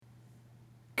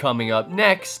coming up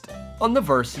next on the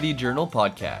Varsity Journal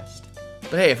podcast.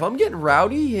 But hey, if I'm getting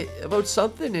rowdy about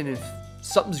something and if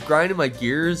something's grinding my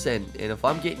gears and if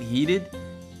I'm getting heated,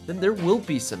 then there will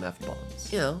be some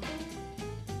F-bombs. You know,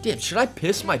 damn, should I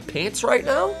piss my pants right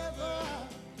now?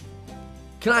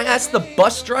 Can I ask the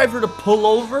bus driver to pull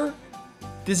over?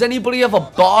 Does anybody have a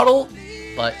bottle?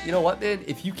 But you know what, man?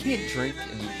 If you can't drink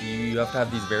and you have to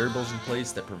have these variables in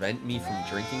place that prevent me from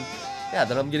drinking, yeah,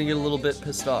 then I'm gonna get a little bit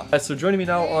pissed off. So joining me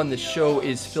now on the show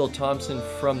is Phil Thompson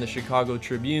from the Chicago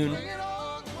Tribune.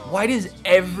 Why does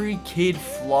every kid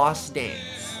floss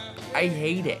dance? I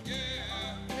hate it.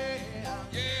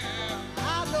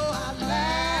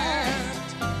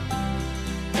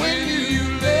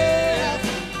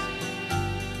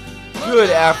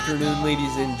 Good afternoon,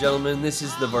 ladies and gentlemen. This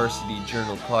is the Varsity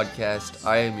Journal podcast.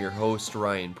 I am your host,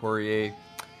 Ryan Poirier,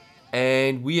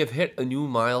 and we have hit a new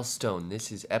milestone.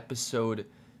 This is episode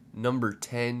number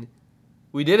 10.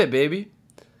 We did it, baby.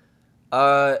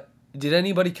 Did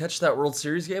anybody catch that World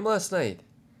Series game last night?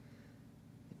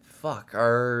 Fuck,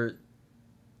 our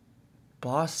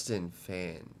Boston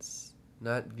fans,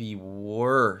 not the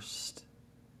worst.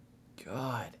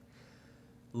 God,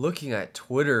 looking at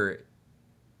Twitter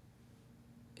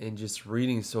and just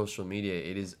reading social media,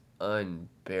 it is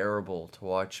unbearable to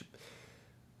watch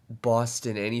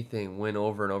Boston anything win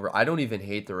over and over. I don't even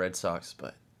hate the Red Sox,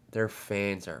 but their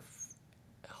fans are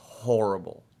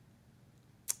horrible.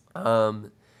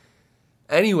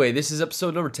 Anyway, this is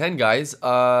episode number 10, guys.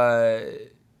 And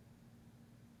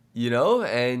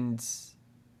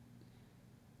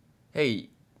hey,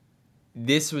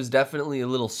 this was definitely a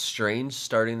little strange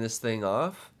starting this thing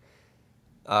off.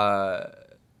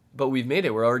 But we've made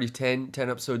it. We're already 10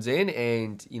 episodes in,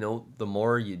 and, you know, the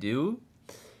more you do,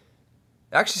 it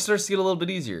actually starts to get a little bit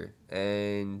easier.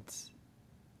 And,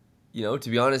 you know, to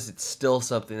be honest, it's still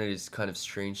something that is kind of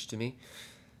strange to me,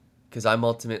 because I'm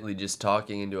ultimately just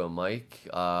talking into a mic,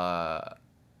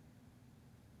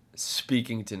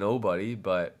 speaking to nobody,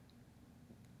 but,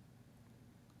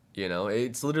 you know,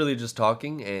 it's literally just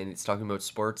talking, and it's talking about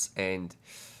sports, and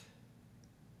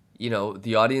you know,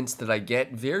 the audience that I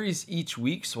get varies each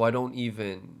week, so I don't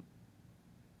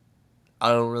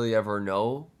really ever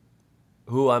know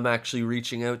who I'm actually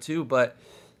reaching out to, but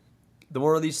the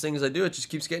more of these things I do, it just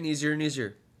keeps getting easier and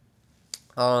easier.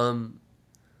 But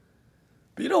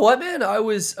you know what, man? I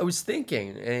was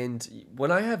thinking, and when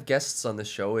I have guests on the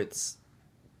show, it's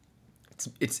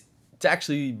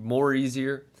actually more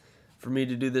easier for me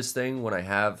to do this thing when I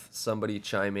have somebody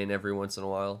chime in every once in a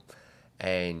while,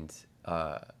 and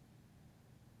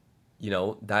you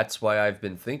know, that's why I've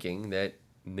been thinking that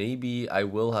maybe I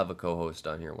will have a co-host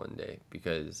on here one day,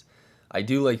 because I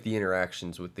do like the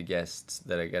interactions with the guests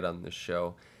that I get on this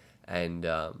show. And,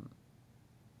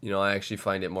 you know, I actually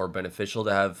find it more beneficial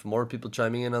to have more people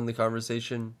chiming in on the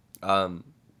conversation. You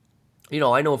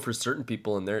know, I know for certain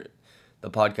people in the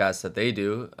podcasts that they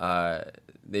do,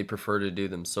 they prefer to do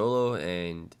them solo,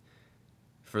 and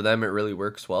for them it really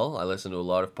works well. I listen to a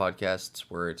lot of podcasts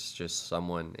where it's just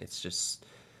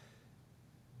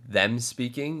them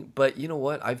speaking, but you know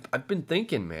what? I've been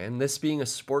thinking, man, this being a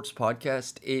sports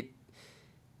podcast,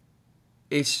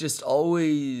 it's just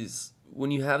always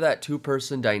when you have that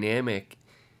two-person dynamic,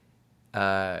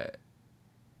 I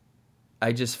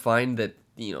just find that,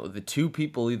 you know, the two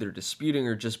people either disputing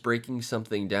or just breaking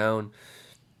something down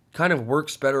kind of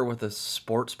works better with a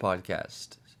sports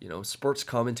podcast. You know, sports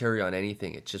commentary on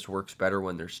anything, it just works better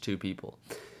when there's two people.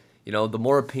 You know, the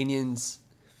more opinions,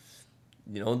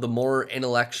 you know, the more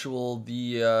intellectual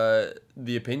the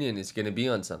opinion is going to be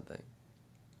on something.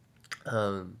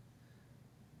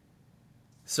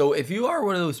 So if you are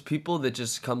one of those people that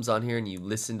just comes on here and you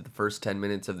listen to the first 10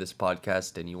 minutes of this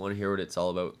podcast and you want to hear what it's all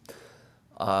about,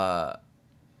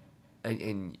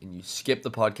 and you skip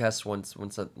the podcast once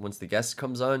the guest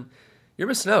comes on, you're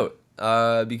missing out,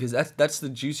 because that's the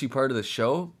juicy part of the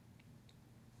show.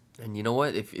 And you know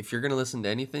what? If you're going to listen to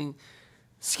anything,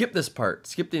 skip this part,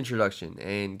 skip the introduction,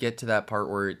 and get to that part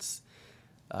where it's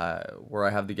where I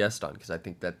have the guest on, because I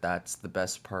think that's the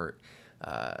best part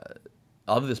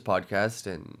of this podcast.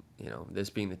 And, you know, this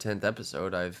being the 10th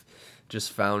episode, I've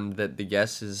just found that the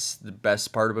guest is the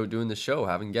best part about doing the show,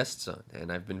 having guests on.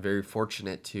 And I've been very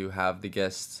fortunate to have the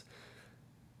guests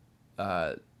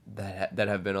that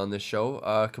have been on this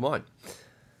show come on.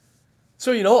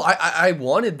 So, you know, I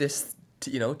wanted this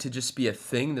to just be a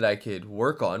thing that I could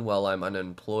work on while I'm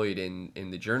unemployed in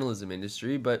the journalism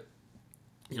industry. But,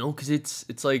 you know, because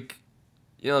it's like,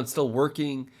 you know, I'm still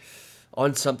working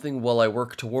on something while I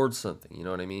work towards something, you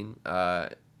know what I mean?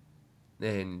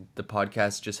 And the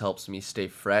podcast just helps me stay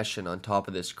fresh and on top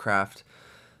of this craft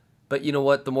But you know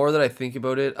what? The more that I think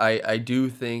about it, I do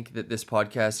think that this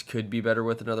podcast could be better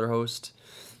with another host.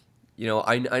 You know,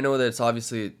 I know that it's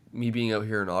obviously me being out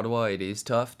here in Ottawa, it is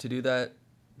tough to do that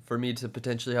for me to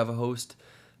potentially have a host.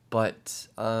 But,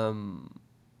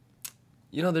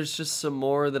 you know, there's just some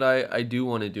more that I do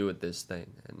want to do with this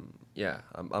thing. And yeah,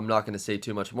 I'm not going to say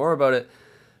too much more about it.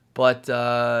 But,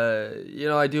 you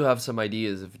know, I do have some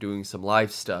ideas of doing some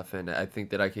live stuff. And I think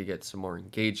that I could get some more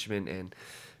engagement and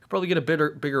could probably get a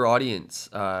bigger audience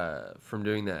from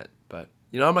doing that. But,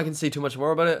 you know, I'm not going to say too much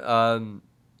more about it.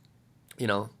 You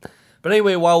know, but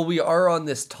anyway, while we are on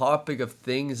this topic of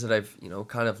things that I've, you know,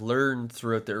 kind of learned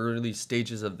throughout the early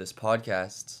stages of this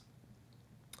podcast,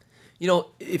 you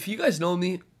know, if you guys know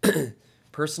me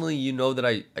personally, you know that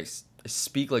I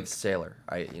speak like a sailor.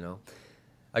 You know,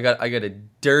 I got a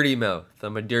dirty mouth.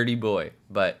 I'm a dirty boy,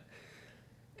 but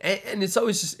and it's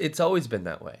always been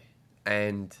that way.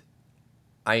 And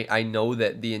I know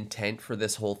that the intent for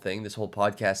this whole thing, this whole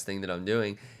podcast thing that I'm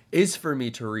doing, is for me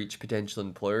to reach potential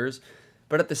employers.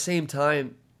 But at the same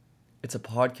time, it's a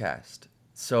podcast.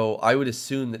 So I would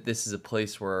assume that this is a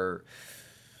place where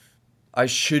I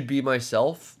should be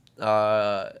myself.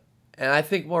 And I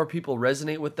think more people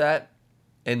resonate with that.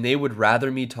 And they would rather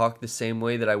me talk the same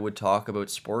way that I would talk about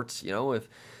sports. You know, if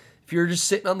you're just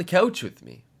sitting on the couch with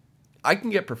me, I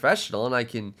can get professional and I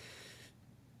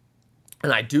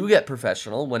do get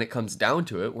professional when it comes down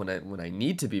to it, when I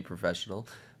need to be professional.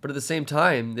 But at the same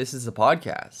time, this is a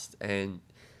podcast. And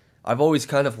I've always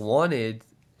kind of wanted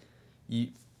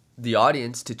the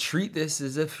audience to treat this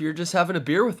as if you're just having a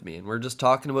beer with me and we're just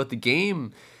talking about the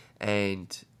game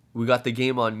and we got the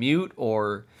game on mute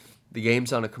or the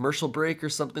game's on a commercial break or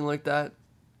something like that.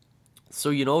 So,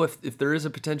 you know, if there is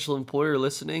a potential employer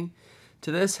listening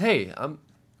to this, hey, I'm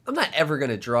not ever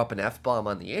going to drop an F-bomb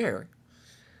on the air.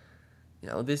 You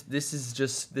know, this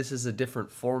is a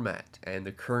different format, and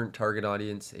the current target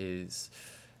audience is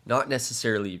not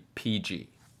necessarily PG.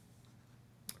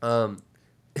 And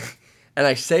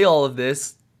I say all of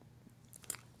this,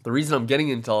 the reason I'm getting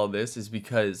into all of this is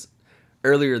because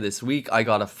earlier this week I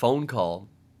got a phone call.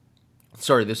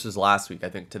 Sorry, this was last week, I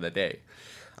think, to the day.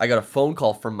 I got a phone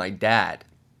call from my dad.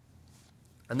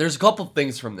 And there's a couple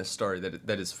things from this story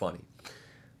that is funny.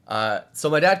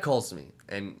 So my dad calls me,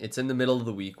 and it's in the middle of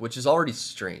the week, which is already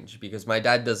strange because my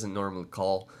dad doesn't normally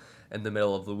call in the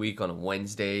middle of the week on a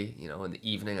Wednesday, you know, in the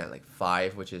evening at like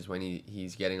 5, which is when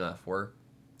he's getting off work.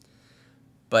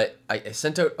 But I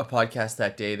sent out a podcast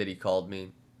that day that he called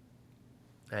me,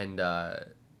 and I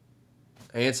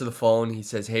answer the phone. He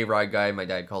says, "Hey, Ride Guy." My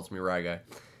dad calls me Ride Guy.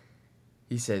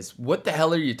 He says, "What the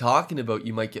hell are you talking about?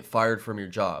 You might get fired from your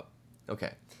job."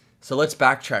 Okay, so let's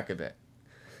backtrack a bit.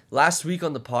 Last week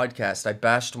on the podcast, I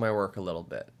bashed my work a little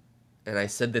bit. And I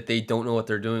said that they don't know what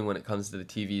they're doing when it comes to the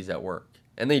TVs at work.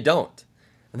 And they don't.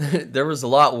 And there was a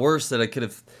lot worse that I could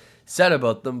have said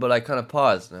about them, but I kind of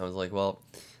paused. And I was like, well,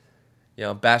 you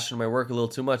know, I'm bashing my work a little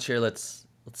too much here. Let's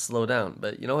slow down.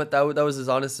 But you know what? That was as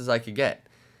honest as I could get.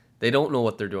 They don't know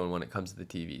what they're doing when it comes to the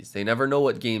TVs. They never know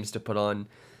what games to put on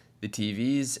the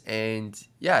TVs. And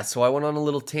yeah, so I went on a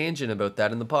little tangent about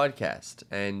that in the podcast.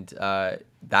 And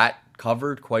that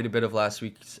covered quite a bit of last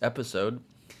week's episode.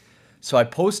 So I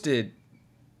posted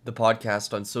the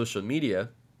podcast on social media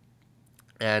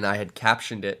and I had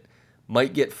captioned it,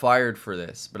 "Might get fired for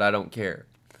this, but I don't care."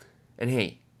 And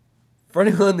hey, for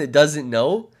anyone that doesn't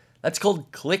know, that's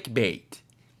called clickbait.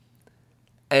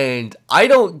 And I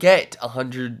don't get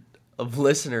 100 of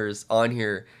listeners on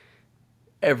here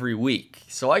every week.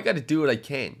 So I got to do what I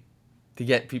can to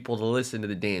get people to listen to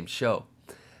the damn show.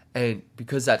 And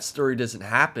because that story doesn't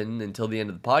happen until the end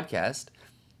of the podcast,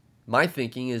 my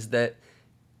thinking is that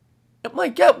it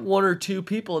might get 1 or 2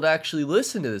 people to actually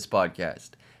listen to this podcast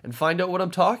and find out what I'm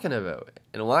talking about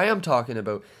and why I'm talking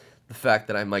about the fact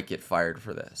that I might get fired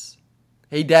for this.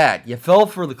 Hey, Dad, you fell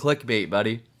for the clickbait,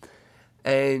 buddy.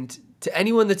 And to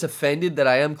anyone that's offended that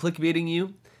I am clickbaiting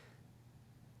you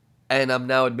and I'm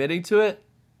now admitting to it,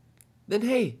 then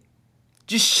hey,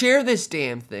 just share this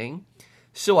damn thing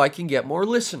so I can get more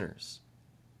listeners.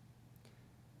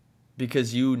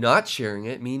 Because you not sharing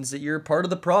it means that you're part of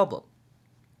the problem.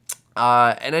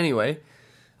 And anyway,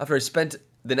 after I spent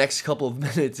the next couple of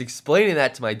minutes explaining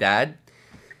that to my dad,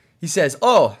 he says,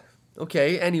 "Oh,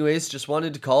 okay, anyways, just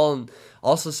wanted to call and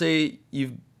also say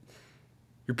your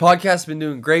podcast's been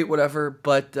doing great, whatever,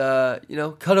 but, you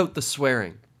know, cut out the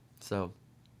swearing." So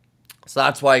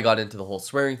that's why I got into the whole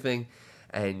swearing thing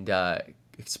and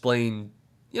explain,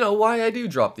 you know, why I do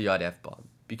drop the odd F-bomb.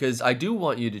 Because I do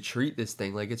want you to treat this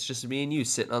thing like it's just me and you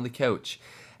sitting on the couch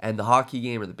and the hockey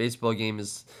game or the baseball game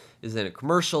is in a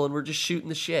commercial and we're just shooting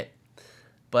the shit.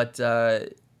 But,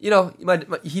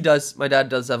 My dad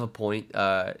does have a point.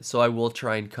 So I will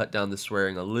try and cut down the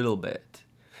swearing a little bit.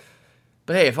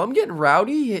 But hey, if I'm getting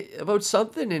rowdy about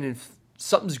something, and if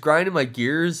something's grinding my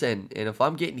gears, and if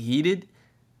I'm getting heated,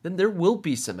 then there will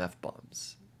be some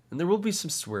F-bombs. And there will be some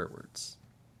swear words.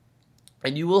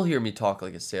 And you will hear me talk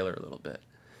like a sailor a little bit.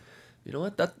 You know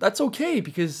what? That's okay,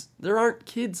 because there aren't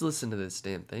kids listening to this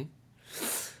damn thing.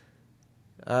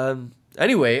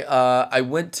 Anyway, I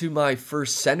went to my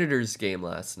first Senators game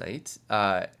last night.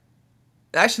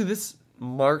 Actually, this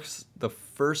marks the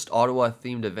first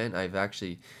Ottawa-themed event I've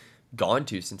actually gone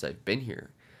to since I've been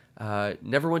here.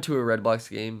 Never went to a Red Blacks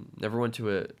game. Never went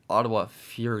to a Ottawa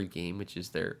Fury game, which is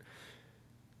their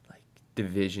like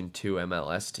Division 2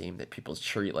 MLS team that people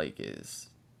treat like is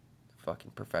a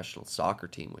fucking professional soccer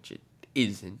team, which it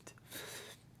isn't.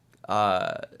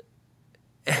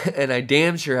 And I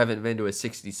damn sure haven't been to a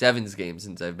 67s game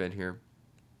since I've been here.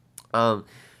 But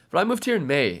I moved here in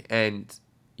May, and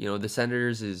the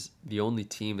Senators is the only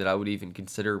team that I would even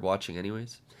consider watching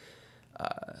anyways.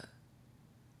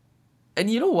 And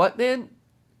you know what, man?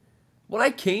 When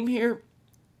I came here,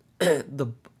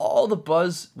 all the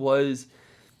buzz was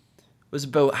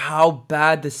about how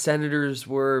bad the Senators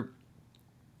were,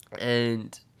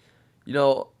 and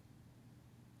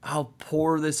how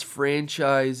poor this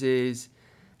franchise is.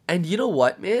 And you know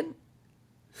what, man?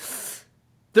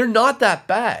 They're not that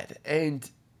bad. And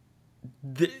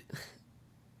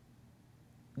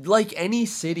like any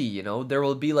city, there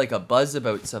will be like a buzz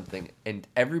about something, and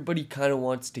everybody kind of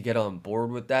wants to get on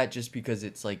board with that just because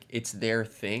it's like it's their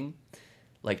thing,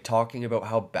 like talking about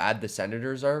how bad the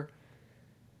Senators are.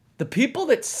 The people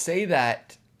that say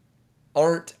that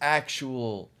aren't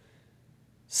actual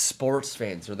sports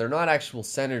fans, or they're not actual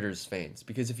Senators fans,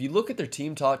 because if you look at their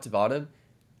team top to bottom,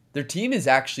 their team is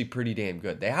actually pretty damn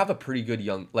good. They have a pretty good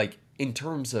young, like in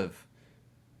terms of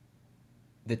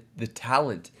the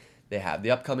talent they have,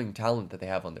 the upcoming talent that they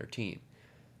have on their team.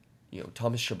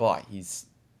 Thomas Chabot, he's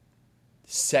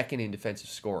second in defensive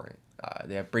scoring.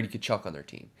 They have Brady Tkachuk on their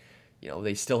team.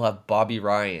 They still have Bobby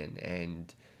Ryan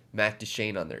and Matt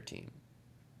Duchene on their team.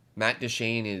 Matt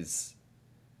Duchene is...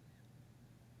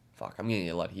 Fuck, I'm getting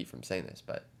a lot of heat from saying this,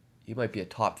 but he might be a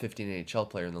top 15 NHL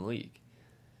player in the league.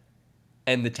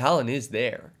 And the talent is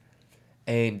there.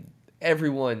 And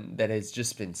everyone that has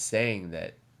just been saying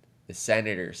that the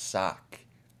Senators suck.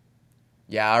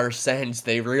 Yeah, our Sens,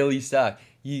 they really suck.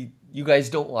 You guys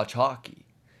don't watch hockey.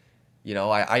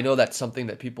 I know that's something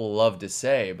that people love to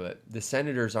say, but the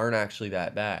Senators aren't actually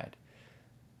that bad.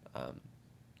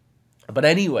 But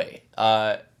anyway,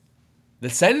 the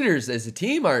Senators as a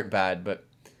team aren't bad, but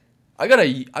I got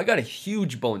a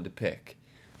huge bone to pick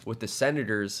with the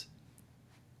Senators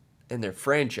and their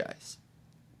franchise.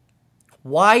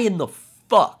 Why in the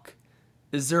fuck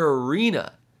is their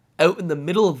arena out in the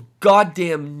middle of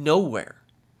goddamn nowhere?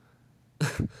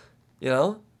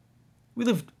 I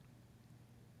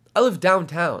live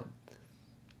downtown,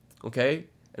 okay?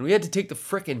 And we had to take the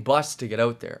frickin' bus to get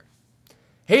out there.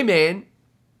 Hey man,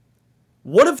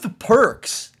 one of the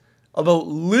perks about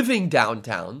living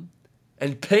downtown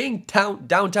and paying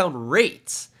downtown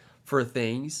rates for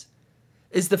things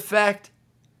is the fact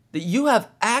that you have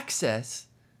access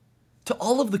to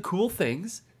all of the cool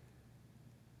things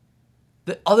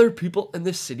that other people in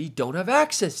the city don't have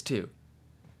access to.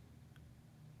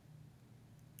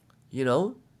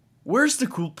 Where's the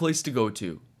cool place to go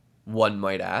to? One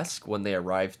might ask when they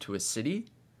arrive to a city.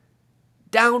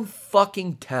 Down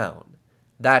fucking town.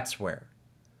 That's where.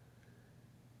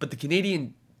 But the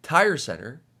Canadian Tire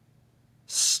Center,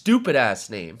 stupid ass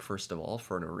name, first of all,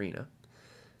 for an arena,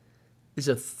 is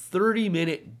a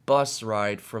 30-minute bus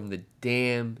ride from the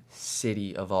damn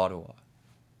city of Ottawa.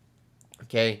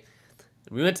 Okay?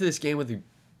 We went to this game with a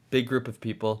big group of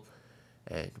people,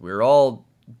 and we were all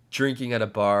drinking at a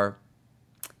bar,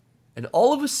 and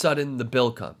all of a sudden the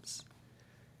bill comes.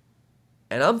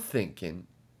 And I'm thinking,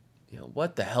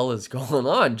 what the hell is going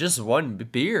on? Just one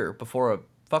beer before a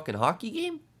fucking hockey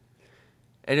game?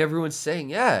 And everyone's saying,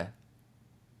 yeah.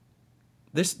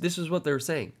 This is what they were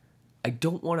saying. I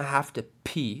don't want to have to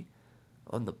pee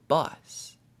on the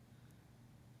bus.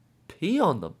 Pee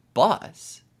on the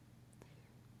bus?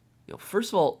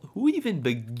 First of all, who even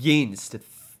begins to...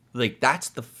 that's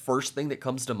the first thing that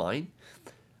comes to mind?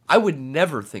 I would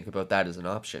never think about that as an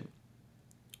option.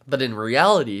 But in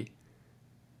reality,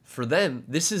 for them,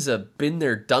 this is a been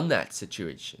there, done that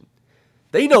situation.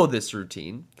 They know this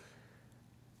routine.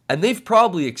 And they've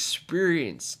probably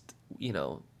experienced,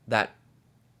 that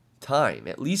time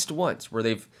at least once where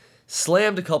they've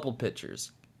slammed a couple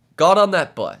pitchers, got on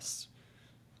that bus,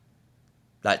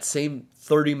 that same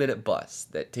 30-minute bus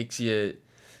that takes you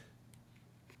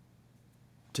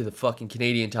to the fucking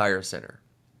Canadian Tire Center.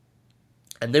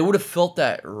 And they would have felt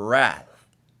that wrath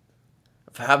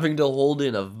of having to hold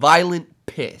in a violent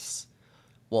piss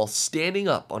while standing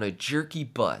up on a jerky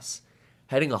bus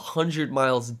heading 100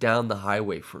 miles down the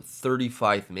highway for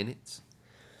 35 minutes.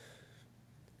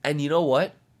 And you know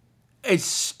what? As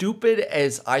stupid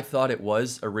as I thought it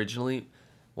was originally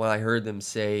when I heard them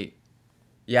say,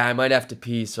 yeah, I might have to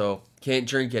pee, so can't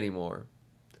drink anymore.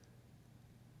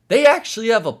 They actually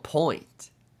have a point.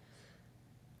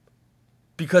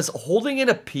 Because holding in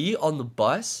a pee on the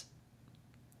bus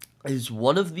is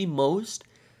one of the most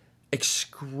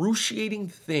excruciating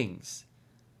things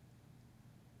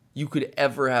you could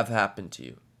ever have happen to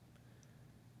you.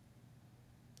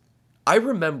 I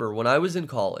remember when I was in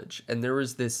college and there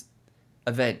was this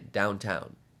event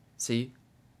downtown. See?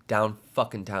 Down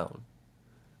fucking town.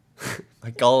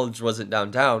 My college wasn't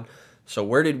downtown. So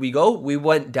where did we go? We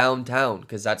went downtown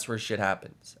because that's where shit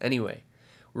happens. Anyway,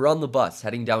 we were on the bus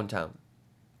heading downtown.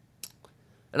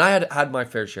 And I had my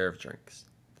fair share of drinks.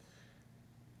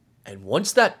 And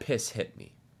once that piss hit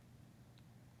me,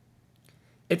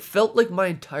 it felt like my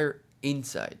entire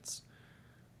insides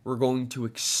were going to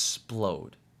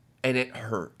explode. And it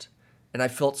hurt. And I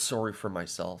felt sorry for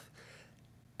myself.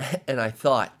 And I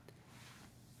thought,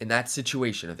 in that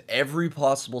situation, of every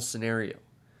possible scenario,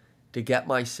 to get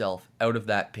myself out of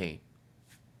that pain.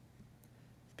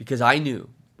 Because I knew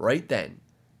right then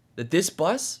that this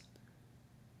bus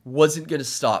wasn't going to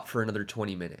stop for another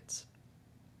 20 minutes.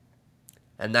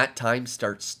 And that time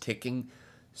starts ticking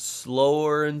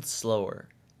slower and slower.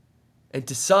 And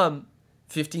to some,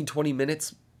 15, 20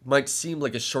 minutes might seem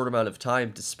like a short amount of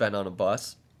time to spend on a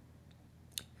bus.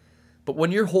 But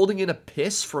when you're holding in a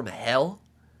piss from hell,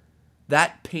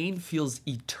 that pain feels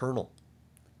eternal.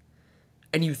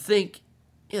 And you think,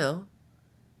 damn,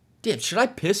 should I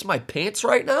piss my pants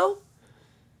right now?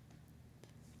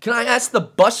 Can I ask the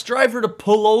bus driver to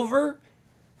pull over?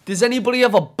 Does anybody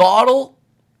have a bottle?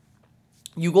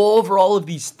 You go over all of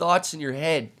these thoughts in your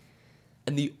head,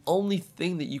 and the only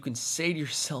thing that you can say to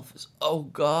yourself is, oh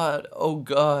God,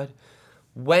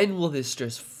 when will this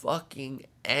just fucking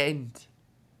end?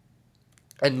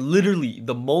 And literally,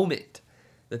 the moment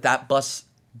that bus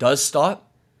does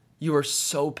stop, you are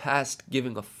so past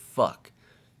giving a fuck.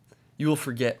 You will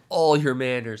forget all your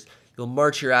manners. You'll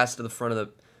march your ass to the front of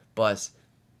the bus.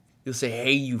 You'll say,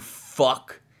 hey, you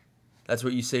fuck. That's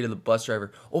what you say to the bus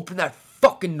driver. Open that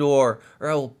fucking door or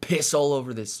I will piss all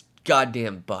over this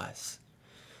goddamn bus.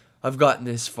 I've gotten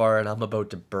this far and I'm about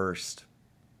to burst.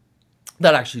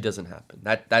 That actually doesn't happen.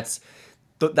 That's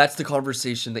the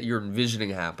conversation that you're envisioning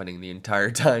happening the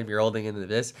entire time you're holding into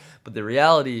this. But the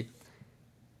reality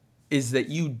is that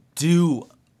you do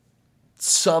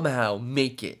somehow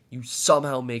make it. You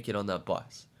somehow make it on that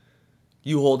bus.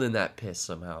 You hold in that piss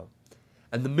somehow.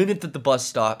 And the minute that the bus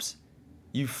stops,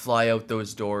 you fly out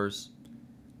those doors.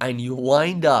 And you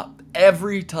wind up,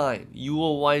 every time, you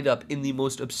will wind up in the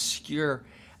most obscure,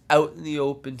 out in the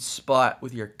open spot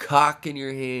with your cock in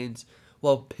your hands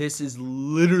while piss is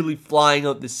literally flying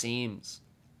out the seams.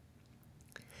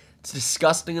 It's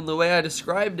disgusting in the way I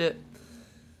described it.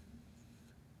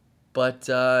 But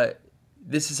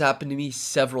this has happened to me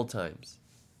several times.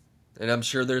 And I'm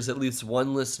sure there's at least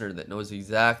one listener that knows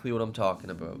exactly what I'm talking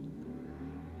about.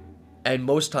 And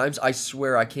most times, I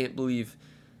swear, I can't believe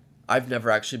I've never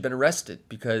actually been arrested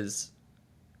because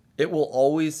it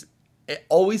always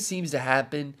seems to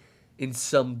happen in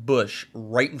some bush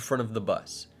right in front of the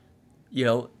bus. You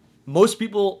know, most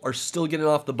people are still getting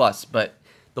off the bus, but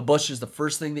the bush is the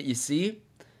first thing that you see.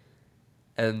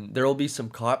 And there will be some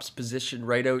cops positioned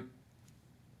right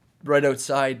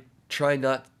outside, trying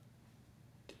not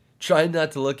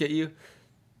to look at you.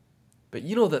 But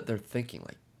you know that they're thinking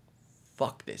like,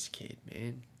 fuck this kid,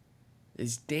 man.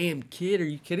 This damn kid, are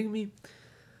you kidding me?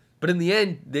 But in the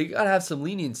end, they gotta have some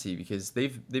leniency because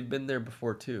they've been there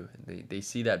before too. And they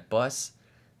see that bus,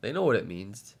 they know what it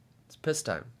means. It's piss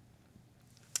time.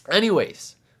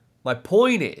 Anyways, my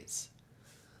point is,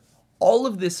 all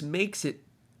of this makes it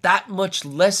that much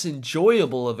less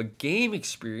enjoyable of a game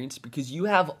experience because you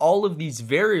have all of these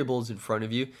variables in front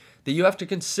of you that you have to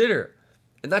consider.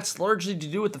 And that's largely to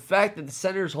do with the fact that the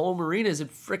Senators' home arena is in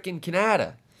frickin'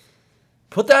 Canada.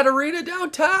 Put that arena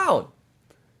downtown.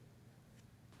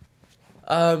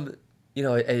 You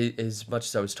know, as much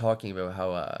as I was talking about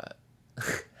how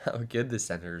how good the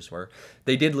Senators were,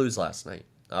 they did lose last night.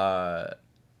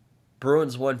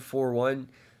 Bruins won 4-1.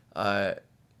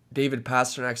 David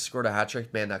Pastrnak scored a hat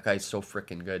trick. Man, that guy's so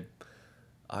freaking good.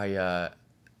 I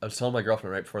was telling my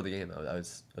girlfriend right before the game. I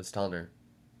was telling her,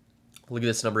 look at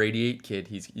this number 88 kid.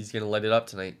 He's gonna light it up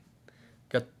tonight.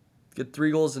 Got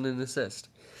 3 goals and an assist.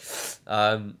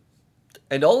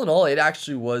 And all in all, it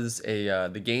actually was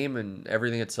the game and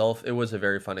everything itself. It was a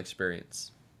very fun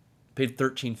experience. Paid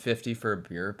 $13.50 for a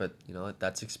beer, but you know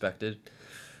that's expected.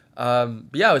 But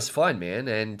yeah, it was fun, man.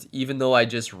 And even though I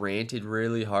just ranted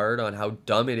really hard on how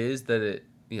dumb it is that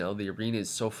the arena is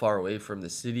so far away from the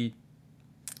city,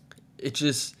 it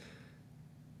just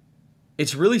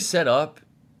it's really set up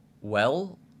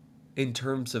well in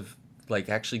terms of like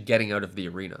actually getting out of the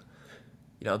arena.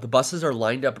 The buses are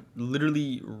lined up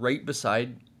literally right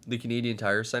beside the Canadian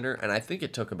Tire Center, and I think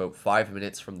it took about 5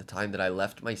 minutes from the time that I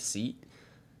left my seat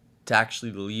to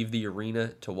actually leave the arena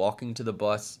to walking to the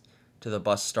bus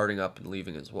starting up and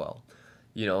leaving as well.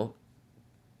 You know,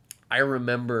 I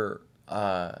remember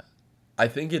I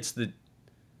think it's the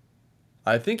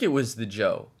I think it was the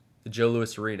Joe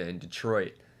Louis Arena in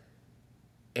Detroit.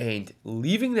 And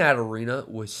leaving that arena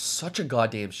was such a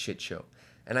goddamn shit show.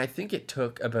 And I think it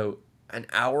took about an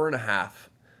hour and a half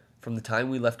from the time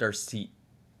we left our seat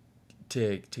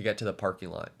to get to the parking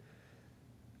lot.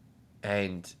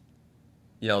 And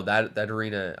that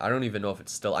arena, I don't even know if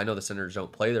it's still, I know the Senators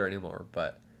don't play there anymore,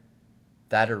 but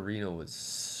that arena was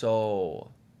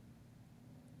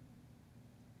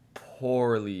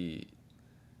poorly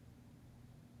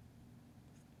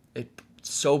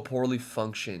so poorly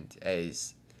functioned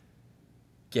as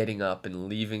getting up and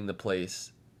leaving the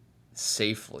place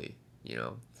safely,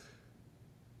 because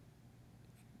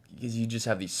you just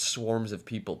have these swarms of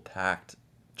people packed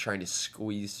trying to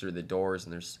squeeze through the doors,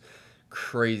 and there's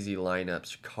crazy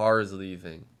lineups, cars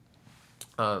leaving.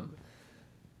 So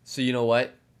you know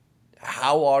what?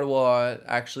 How Ottawa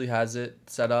actually has it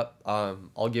set up,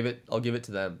 I'll give it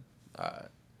to them,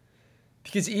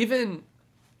 because even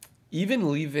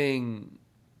leaving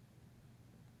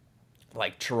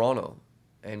like Toronto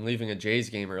and leaving a Jays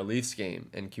game or a Leafs game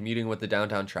and commuting with the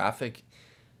downtown traffic,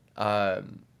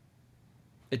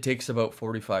 it takes about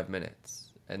 45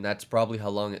 minutes. And that's probably how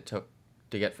long it took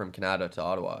to get from Canada to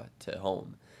Ottawa to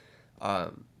home.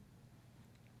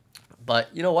 But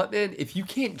you know what, man? If you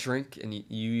can't drink and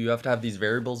you have to have these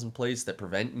variables in place that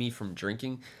prevent me from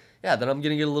drinking, yeah, then I'm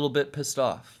going to get a little bit pissed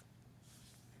off.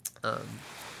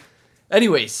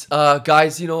 Anyways,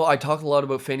 guys, I talk a lot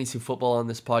about fantasy football on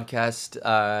this podcast.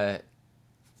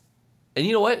 And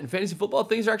you know what? In fantasy football,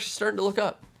 things are actually starting to look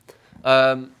up.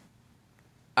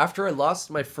 After I lost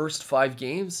my first 5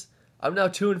 games, I'm now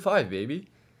 2-5, baby.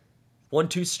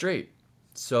 1-2 straight.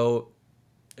 So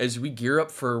as we gear up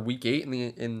for week 8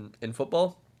 in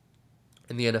football,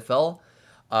 in the NFL,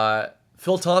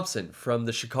 Phil Thompson from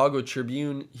the Chicago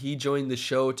Tribune, he joined the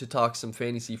show to talk some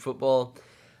fantasy football.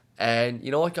 And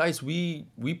you know what, guys? We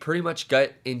pretty much got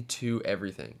into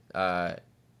everything.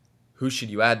 Who should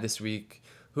you add this week?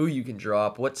 Who you can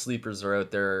drop? What sleepers are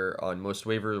out there on most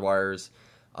waiver wires?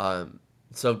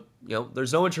 So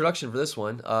there's no introduction for this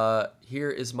one. Here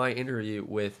is my interview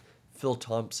with Phil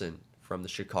Thompson from the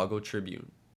Chicago Tribune.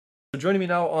 So joining me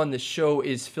now on the show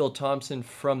is Phil Thompson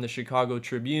from the Chicago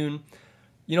Tribune.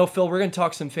 Phil, we're going to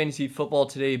talk some fantasy football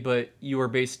today, but you are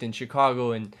based in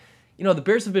Chicago, and the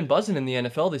Bears have been buzzing in the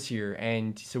NFL this year,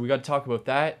 and so we got to talk about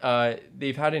that.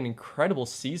 They've had an incredible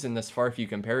season thus far if you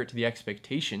compare it to the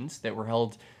expectations that were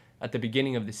held at the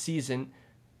beginning of the season.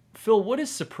 Phil, what has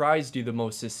surprised you the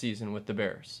most this season with the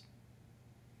Bears?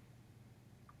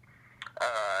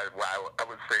 Well, I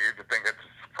would say the thing that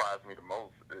surprised me the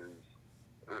most is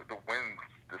the wins,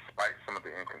 despite some of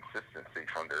the inconsistency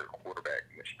from their quarterback,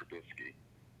 Mitch Trubisky.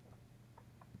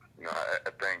 I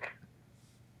think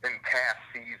in past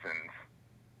seasons,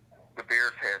 the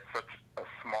Bears had such a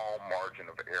small margin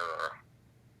of error.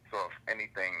 So if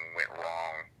anything went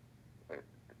wrong,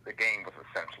 the game was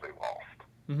essentially lost.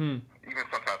 Mm-hmm. Even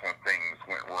sometimes when things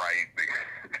went right,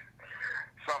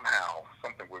 somehow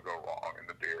something would go wrong and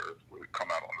the Bears would come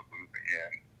out on the losing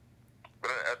end.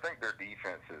 But I think their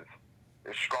defense is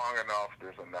strong enough.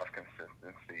 There's enough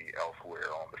consistency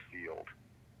elsewhere on the field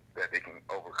that they can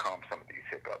overcome some of these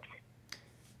hiccups.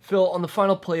 Phil, on the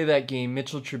final play of that game,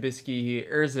 Mitchell Trubisky, he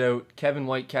airs it out, Kevin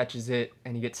White catches it,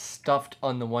 and he gets stuffed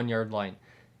on the 1-yard line.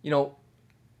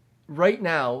 Right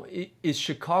now, is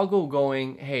Chicago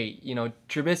going, hey,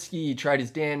 Trubisky, he tried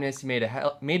his damnness, he made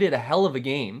it a hell of a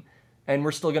game, and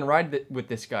we're still going to ride with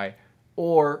this guy?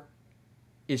 Or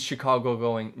is Chicago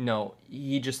going, no,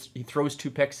 he throws 2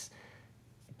 picks,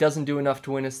 doesn't do enough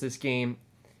to win us this game?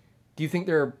 Do you think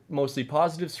there are mostly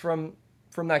positives from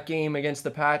that game against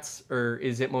the Pats, or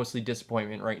is it mostly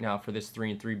disappointment right now for this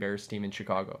 3-3 Bears team in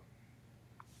Chicago?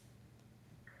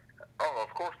 Oh,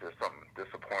 of course there's some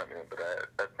disappointment, but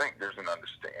I think there's an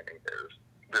understanding.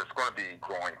 There's going to be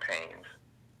growing pains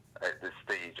at this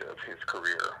stage of his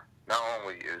career. Not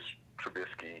only is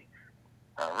Trubisky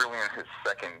really in his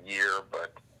second year,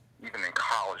 but even in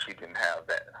college, he didn't have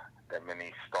that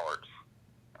many starts.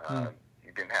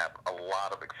 He didn't have a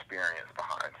lot of experience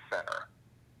behind center.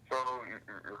 So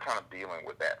you're kind of dealing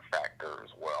with that factor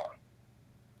as well.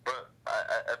 But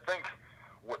I think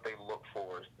what they look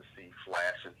for is to see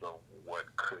flashes of what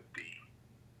could be.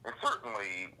 And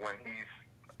certainly when he's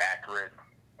accurate,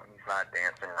 when he's not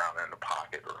dancing around in the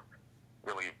pocket or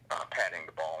really patting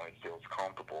the ball and he feels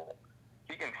comfortable,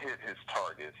 he can hit his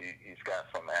targets. He's got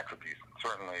some attributes.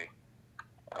 Certainly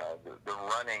the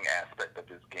running aspect of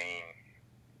his game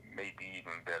may be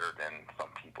even better than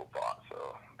some people thought.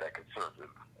 So that could serve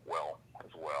him well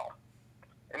as well.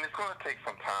 And it's going to take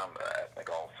some time, I think,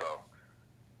 also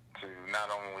to not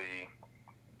only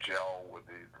gel with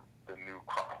the new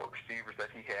crop of receivers that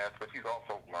he has, but he's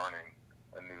also learning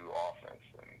a new offense.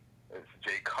 And as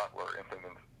Jay Cutler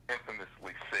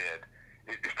infamously said,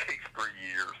 it takes 3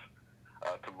 years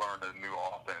to learn a new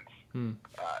offense.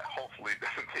 Hopefully it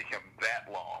doesn't take him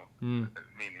that long,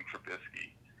 meaning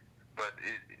Trubisky. But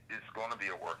it's going to be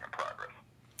a work in progress.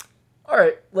 All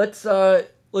right,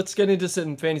 let's get into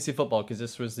some fantasy football because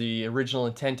this was the original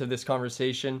intent of this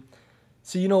conversation.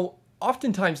 So,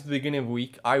 oftentimes at the beginning of a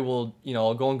week, I'll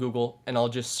go on Google and I'll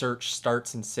just search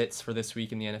starts and sits for this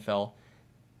week in the NFL.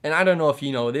 And I don't know if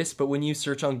you know this, but when you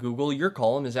search on Google, your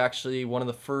column is actually one of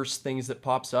the first things that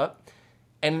pops up.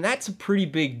 And that's a pretty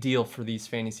big deal for these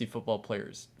fantasy football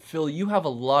players. Phil, you have a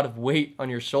lot of weight on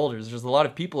your shoulders. There's a lot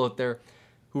of people out there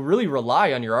who really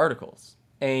rely on your articles.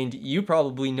 And you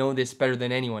probably know this better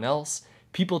than anyone else.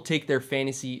 People take their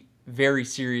fantasy very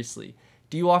seriously.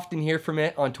 Do you often hear from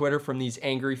it on Twitter from these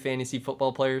angry fantasy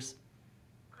football players?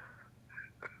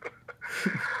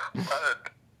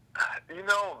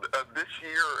 This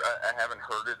year I haven't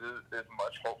heard it as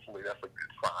much. Hopefully that's a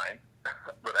good sign.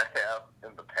 But I have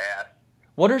in the past.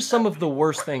 What are some of the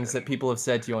worst things that people have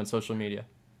said to you on social media?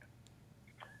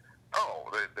 Oh,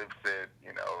 they've said,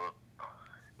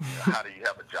 how do you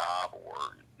have a job?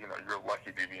 Or, you're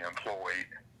lucky to be employed,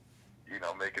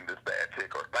 making this bad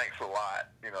pick. Or thanks a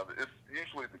lot. It's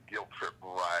usually the guilt trip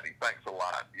variety. Thanks a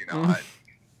lot.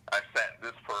 I sat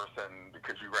this person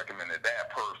because you recommended that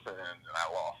person, and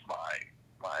I lost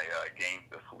my game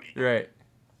this week. Right.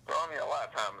 So, a lot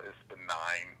of times it's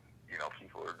benign.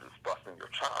 People are just busting your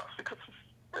chops because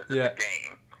it's a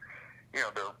game. There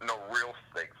are no real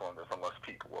stakes on this unless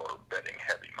people are betting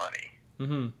heavy money.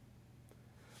 Mm-hmm.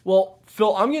 Well,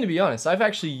 Phil, I'm going to be honest. I've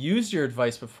actually used your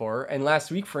advice before, and last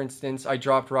week, for instance, I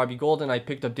dropped Robbie Gould and I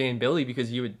picked up Dan Bailey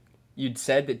because you'd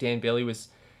said that Dan Bailey was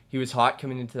hot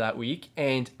coming into that week,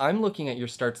 and I'm looking at your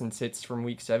starts and sits from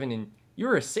week 7, and you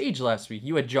were a sage last week.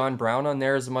 You had John Brown on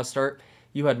there as a must start.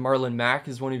 You had Marlon Mack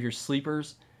as one of your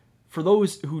sleepers. For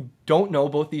those who don't know,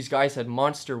 both these guys had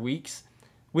monster weeks.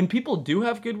 When people do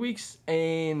have good weeks,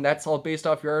 and that's all based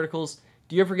off your articles,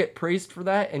 do you ever get praised for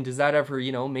that? And does that ever,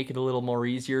 make it a little more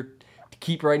easier to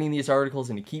keep writing these articles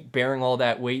and to keep bearing all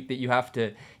that weight that you have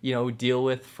to, deal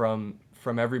with from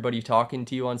everybody talking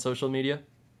to you on social media?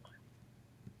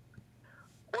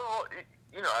 Well,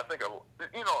 I think,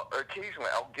 occasionally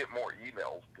I'll get more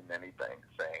emails than anything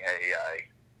saying, hey,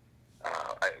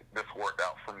 this worked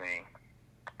out for me.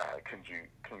 Can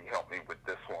you help me with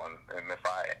this one? And if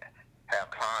I have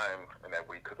time in that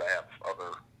week, because I have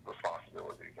other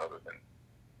responsibilities other than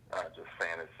just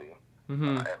fantasy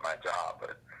at my job.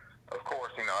 But of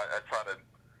course, I try to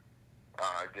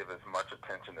give as much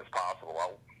attention as possible.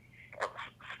 I've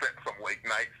spent some late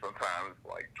nights sometimes,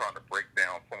 like trying to break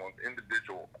down someone's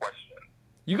individual question.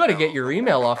 You got to get your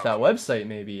email off that website,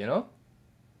 maybe, Yeah,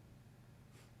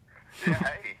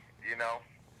 hey,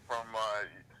 from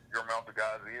your mouth to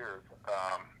God's ears.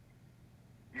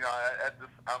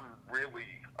 I'm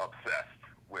really obsessed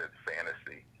with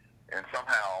fantasy, and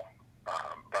somehow,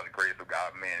 by the grace of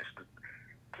God, managed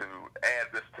to add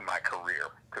this to my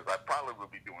career, because I probably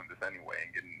would be doing this anyway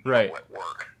and getting at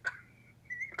work.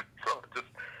 So just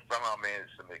somehow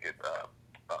managed to make it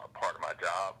part of my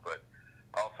job, but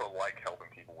I also like helping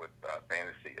people with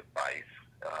fantasy advice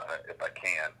if I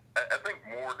can. I think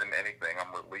more than anything,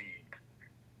 I'm relieved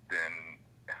than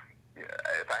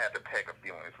if I had to pick a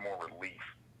feeling, it's more relief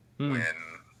when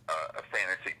a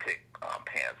fantasy pick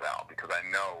pans out, because I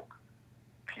know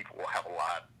people will have a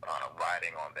lot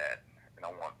riding on that, and I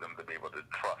want them to be able to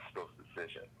trust those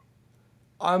decisions.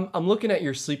 I'm looking at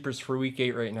your sleepers for week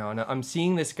 8 right now, and I'm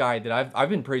seeing this guy that I've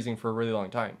been praising for a really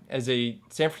long time. As a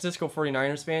San Francisco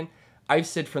 49ers fan, I've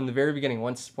said from the very beginning,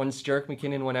 once Jerick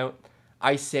McKinnon went out,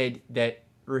 I said that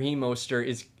Raheem Mostert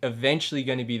is eventually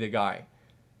going to be the guy.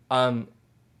 And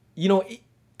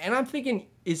I'm thinking,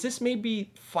 is this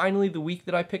maybe finally the week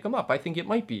that I pick him up? I think it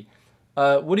might be.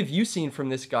 What have you seen from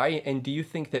this guy, and do you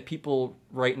think that people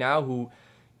right now who,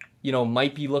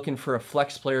 might be looking for a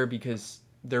flex player because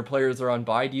their players are on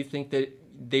bye, do you think that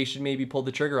they should maybe pull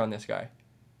the trigger on this guy?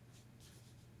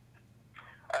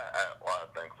 Well,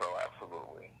 I think so,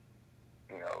 absolutely.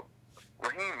 You know,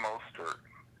 Raheem Mostert,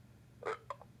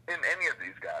 in any of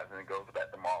these guys, and it goes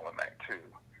back to Marlon Mack too,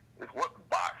 is what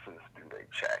boxes do they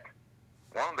check?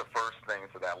 One of the first things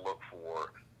that I look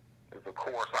for is, of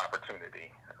course,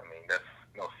 opportunity. I mean, that's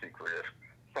no secret. If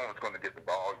someone's going to get the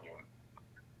volume,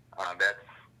 that's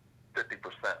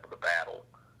 50% of the battle.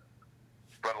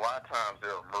 But a lot of times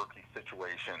there are murky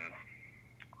situations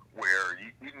where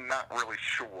you're not really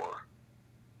sure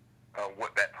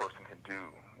what that person can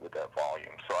do with that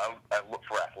volume. So I look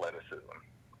for athleticism.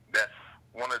 That's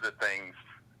one of the things,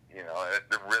 at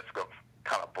the risk of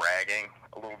kind of bragging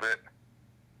a little bit.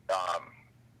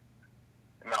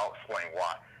 And I'll explain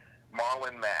why.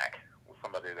 Marlon Mack was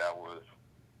somebody that I was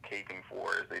caping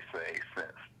for, as they say,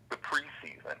 since the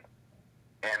preseason.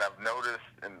 And I've noticed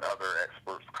in other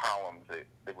experts' columns that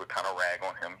they would kind of rag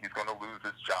on him. He's going to lose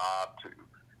his job to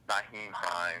Nyheim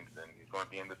Hines, and he's going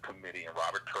to be in this committee, and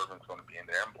Robert Turvin's going to be in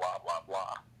there, and blah, blah,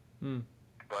 blah. Mm.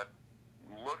 But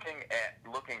looking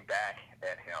back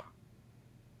at him,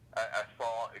 I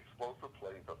saw explosive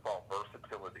plays. I saw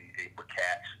versatility, able to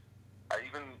catch. I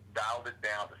even dialed it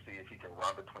down to see if he can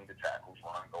run between the tackles,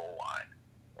 run goal line.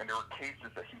 And there were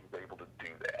cases that he was able to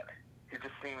do that. He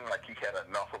just seemed like he had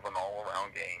enough of an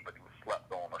all-around game, but he was slept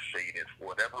on or shaded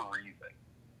for whatever reason.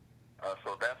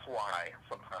 So that's why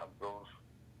sometimes those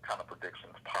kind of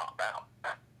predictions pop out.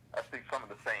 I see some of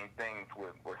the same things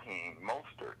with Raheem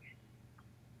Mostert.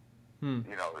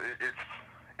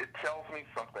 It tells me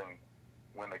something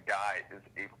when a guy is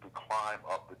able to climb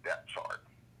up the depth chart.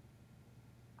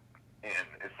 And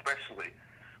especially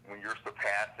when you're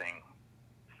surpassing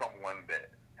someone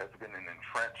that has been an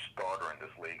entrenched starter in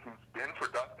this league, who's been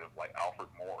productive, like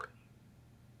Alfred Morris,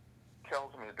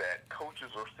 tells me that coaches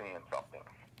are seeing something,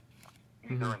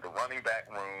 either in the running back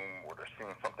room or they're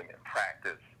seeing something in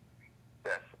practice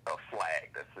that's a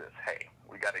flag that says, hey,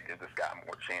 we got to give this guy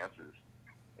more chances.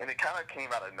 And it kind of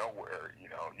came out of nowhere.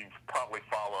 You've probably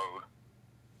followed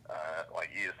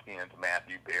like ESPN's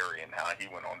Matthew Berry and how he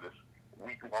went on this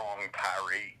week-long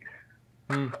tirade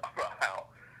about how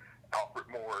Alfred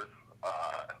Morris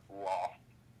lost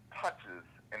touches,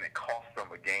 and it cost him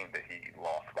a game that he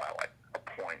lost by like a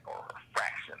point or a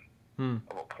fraction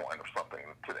of a point or something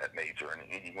to that nature. And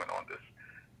he went on this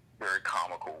very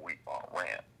comical week-long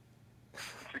rant.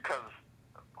 It's because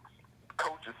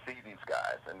coaches see these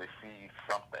guys and they see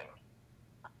something,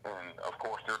 and of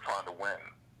course they're trying to win.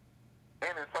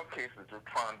 And in some cases, they're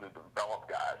trying to develop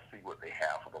guys, see what they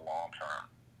have for the long term.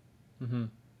 Mm-hmm.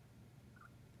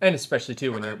 And especially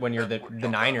too when you're the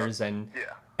Niners and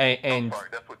I'm sorry,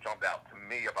 that's what jumped out to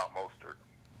me about Mostert.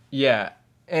 Yeah,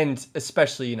 and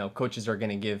especially coaches are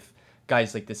going to give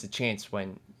guys like this a chance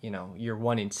when you're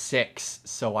 1-6.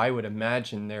 So I would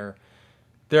imagine there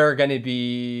are going to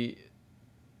be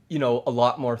a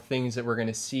lot more things that we're going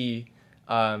to see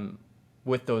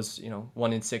with those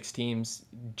 1-6 teams.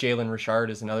 Jalen Richard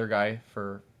is another guy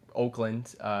for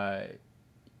Oakland.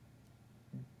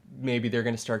 Maybe they're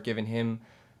going to start giving him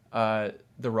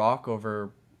the rock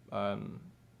over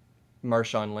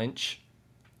Marshawn Lynch.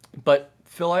 But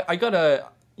Phil, I gotta,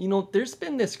 there's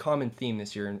been this common theme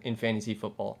this year in fantasy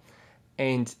football,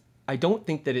 and I don't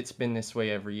think that it's been this way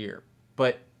every year.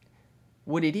 But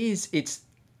what it is, it's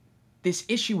this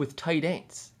issue with tight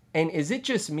ends. And is it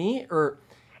just me, or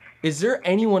is there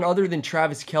anyone other than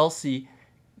Travis Kelce,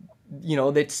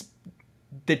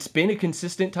 that's been a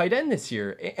consistent tight end this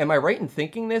year? Am I right in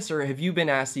thinking this, or have you been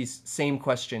asked these same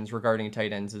questions regarding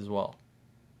tight ends as well?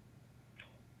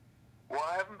 Well,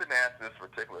 I haven't been asked this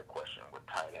particular question with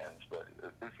tight ends, but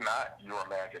it's not your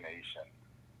imagination.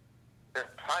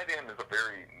 Tight end is a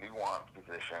very nuanced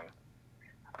position.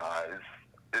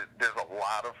 There's a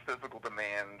lot of physical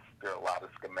demands. There are a lot of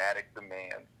schematic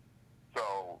demands.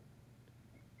 So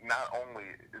not only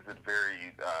is it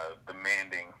very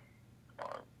demanding,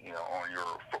 on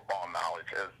your football knowledge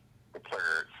as the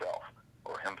player itself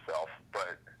or himself,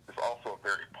 but it's also a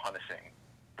very punishing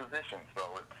position.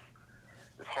 So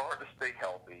it's hard to stay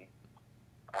healthy.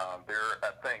 They're,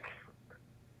 I think,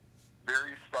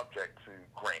 very subject to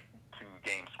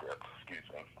game script. Excuse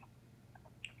me.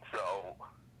 So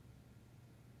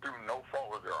through no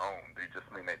fault of their own, they just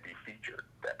may not be featured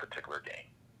that particular game.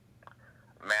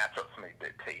 Matchups may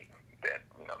dictate that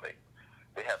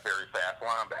they have very fast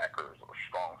linebackers or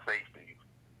strong safeties,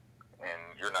 and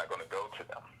you're not going to go to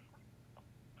them.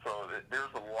 So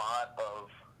there's a lot of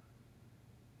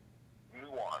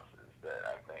nuances that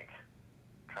I think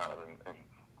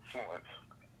influence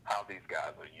how these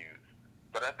guys are used.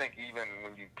 But I think even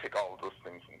when you take all of those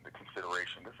things into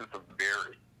consideration, this is a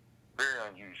very, very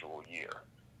unusual year.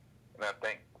 And I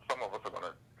think some of us are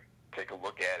going to take a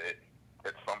look at it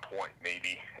at some point,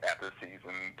 maybe after the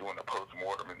season, doing a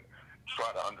post-mortem and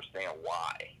try to understand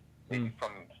why. Maybe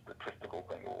some statistical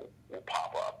thing will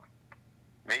pop up.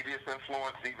 Maybe it's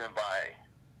influenced even by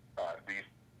these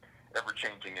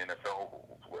ever-changing NFL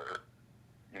rules where,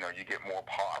 you get more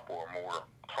pop or more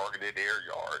targeted air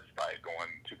yards by going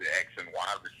to the X and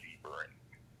Y receiver, and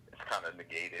it's kind of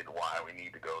negated why we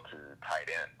need to go to tight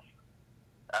ends.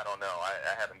 I don't know.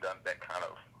 I haven't done that kind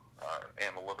of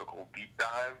analytical deep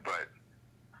dive, but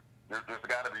there's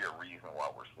got to be a reason why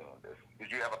we're seeing this.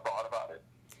 Did you have a thought about it?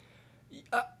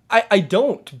 I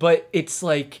don't, but it's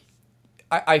like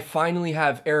I finally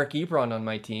have Eric Ebron on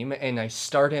my team, and I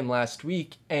start him last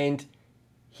week, and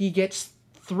he gets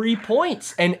 3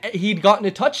 points, and he'd gotten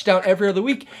a touchdown every other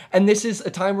week, and this is a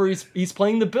time where he's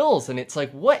playing the Bills, and it's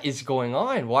like, what is going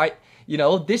on? Why?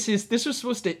 This was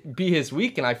supposed to be his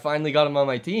week, and I finally got him on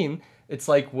my team. It's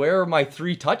like, where are my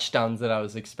 3 touchdowns that I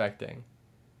was expecting?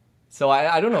 So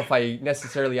I don't know if I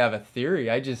necessarily have a theory.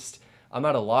 I'm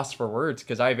at a loss for words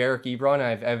because I have Eric Ebron, I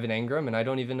have Evan Engram, and I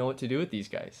don't even know what to do with these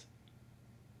guys.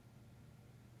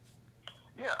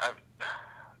 Yeah,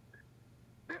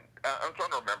 I'm trying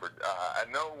to remember. I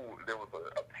know there was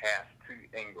a pass to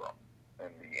Ingram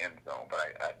in the end zone, but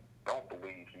I don't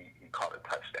believe he caught a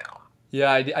touchdown.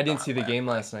 Yeah, I didn't see the game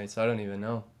last night, so I don't even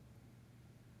know.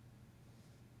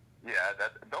 Yeah, I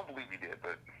don't believe he did,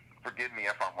 but forgive me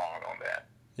if I'm wrong on that.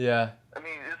 Yeah. I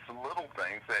mean, it's little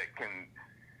things that can,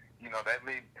 that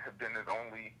may have been his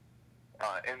only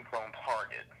end zone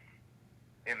target.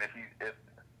 And if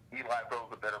Eli throws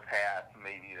a better pass,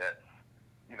 maybe that's,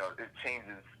 it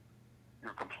changes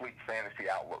your complete fantasy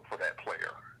outlook for that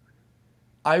player.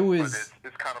 But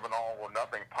it's kind of an all or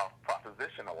nothing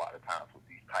proposition a lot of times with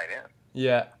these tight ends.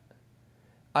 Yeah.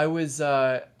 I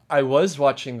was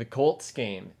watching the Colts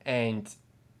game, and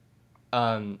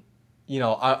I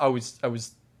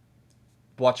was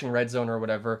watching Red Zone or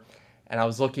whatever, and I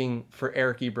was looking for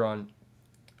Eric Ebron,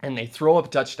 and they throw up a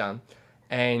touchdown,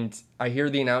 and I hear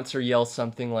the announcer yell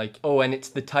something like, "Oh, and it's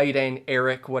the tight end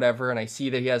Eric whatever," and I see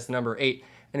that he has the number 8,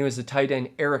 and it was the tight end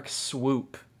Eric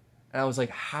Swoop, and I was like,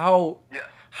 how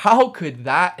could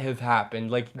that have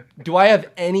happened? Like,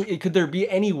 could there be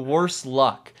any worse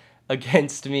luck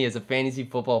against me as a fantasy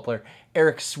football player?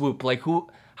 Eric Swoop, like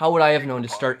how would I have known to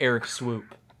start Eric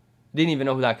Swoop? Didn't even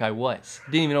know who that guy was.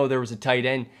 Didn't even know there was a tight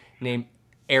end named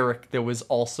Eric that was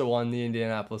also on the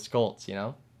Indianapolis Colts,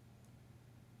 Yeah,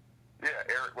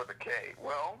 Eric with a K.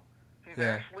 Well, he's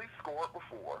actually scored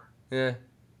before. Yeah.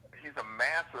 He's a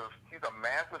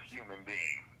massive human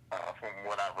being, from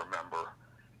what I remember,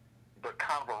 but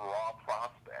kind of a raw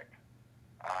prospect.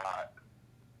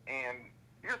 And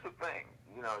here's the thing,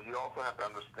 you also have to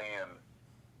understand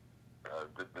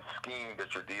the scheme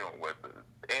that you're dealing with.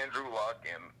 Andrew Luck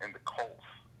and the Colts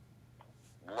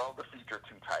love to feature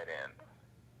 2 tight ends.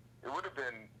 It would have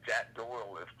been Jack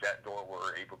Doyle if Jack Doyle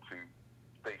were able to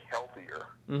stay healthier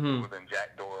within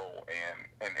Jack Doyle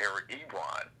and Eric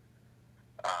Ebron.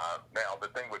 Now, the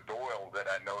thing with Doyle that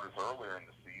I noticed earlier in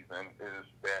the season is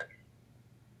that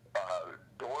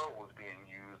Doyle was being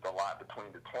used a lot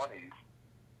between the 20s,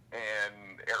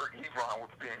 and Eric Ebron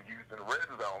was being used in the red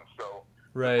zone. So,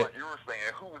 right. Like you were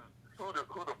saying, who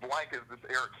the blank is this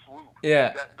Eric Swoop?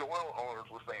 Yeah. That Doyle owners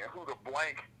were saying, who the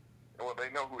blank? Well, they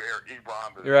know who Eric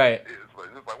Ebron is, right. But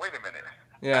it's like, wait a minute.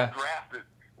 Yeah. I drafted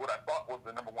what I thought was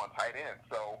the number 1 tight end.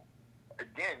 So,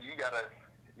 again, you gotta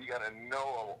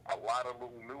know a lot of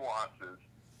little nuances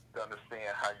to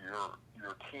understand how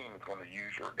your team is going to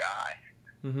use your guy.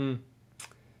 Mm-hmm.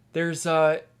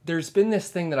 There's been this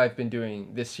thing that I've been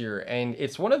doing this year, and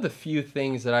it's one of the few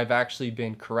things that I've actually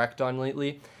been correct on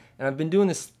lately. And I've been doing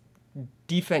this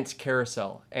defense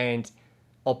carousel, and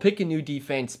I'll pick a new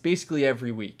defense basically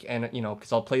every week, and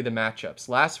because I'll play the matchups.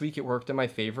 Last week it worked in my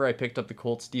favor. I picked up the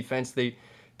Colts defense. They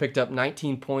picked up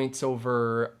 19 points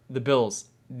over the Bills.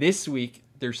 This week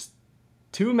there's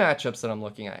 2 matchups that I'm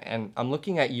looking at, and I'm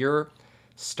looking at your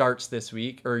starts this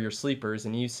week, or your sleepers,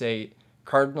 and you say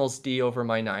Cardinals D over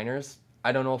my Niners.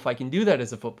 I don't know if I can do that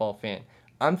as a football fan.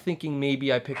 I'm thinking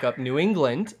maybe I pick up New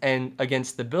England and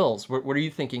against the Bills. What are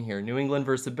you thinking here? New England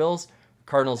versus the Bills,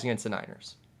 Cardinals against the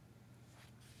Niners?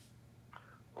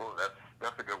 Well,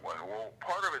 that's a good one. Well,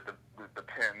 part of it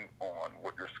depends on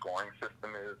what your scoring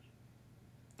system is.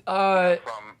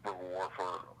 Some reward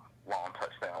for long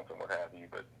touchdowns and what have you,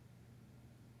 but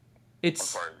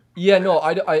it's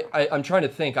I'm trying to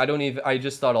think. I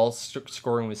just thought all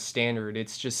scoring was standard.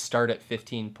 It's just start at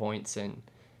 15 points and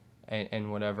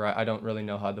and whatever. I don't really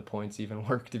know how the points even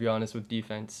work, to be honest, with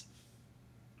defense.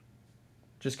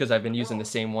 Just because I've been using the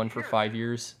same one for 5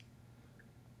 years.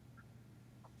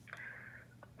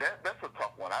 That's a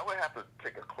tough one. I would have to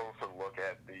take a closer look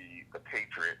at the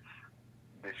Patriots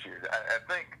this year.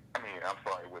 I'm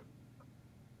sorry, with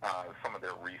some of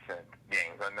their recent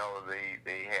games. I know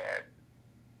they had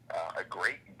a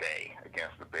great day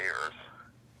against the Bears,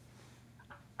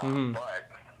 but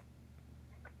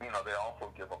they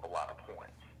also give up a lot of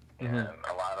points, and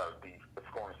a lot of the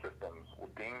scoring systems will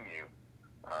ding you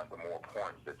the more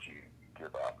points that you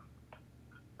give up.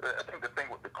 I think the thing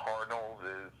with the Cardinals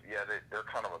is, they're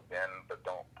kind of a bend but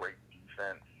don't break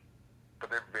defense, but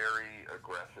they're very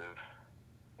aggressive,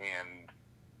 and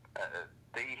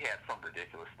they had some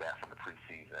ridiculous stats in the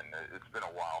preseason. It's been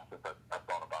a while since I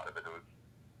thought about it, but it was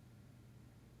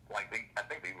like I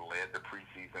think they led the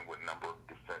preseason with number of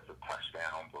defensive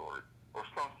touchdowns or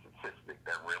some statistic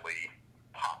that really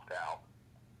popped out.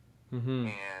 And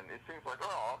it seems like,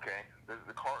 okay,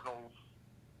 the Cardinals,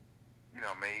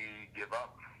 may give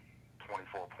up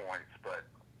 24 points, but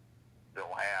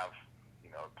they'll have,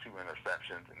 2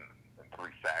 interceptions and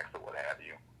 3 sacks or what have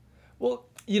you. Well,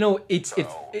 it's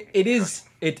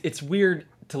weird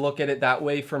to look at it that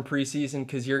way from preseason,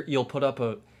 because you'll put up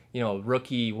a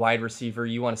rookie wide receiver.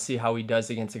 You want to see how he does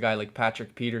against a guy like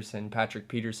Patrick Peterson. Patrick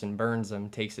Peterson burns him,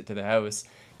 takes it to the house.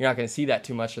 You're not going to see that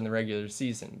too much in the regular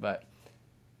season, but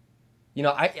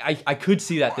I could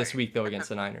see that this week though against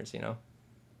the Niners. Yeah,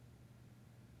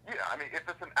 I mean, if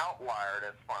it's an outlier,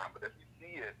 that's fine. But if you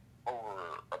see it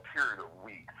over a period of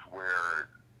weeks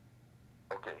where,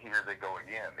 okay, here they go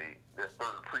again, their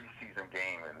third preseason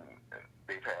game, and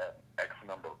they've had X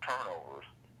number of turnovers,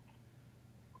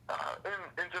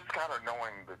 and just kind of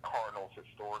knowing the Cardinals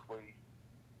historically,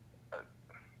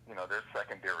 their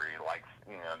secondary likes,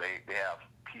 they have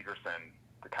Peterson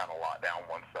to kind of lock down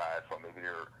one side, so maybe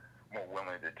they're more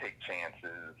willing to take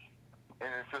chances. And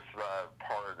it's just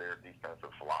part of their defensive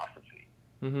philosophy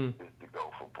is to go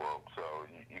for broke. So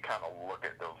you kind of look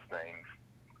at those things,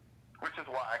 which is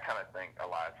why I kind of think a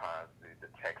lot of times the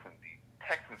Texans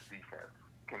defense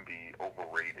can be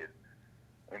overrated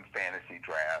in fantasy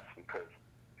drafts, because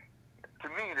to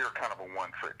me they're kind of a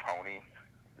one-trick pony.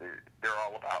 They're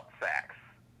all about sacks.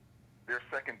 Their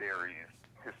secondaries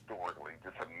historically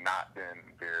just have not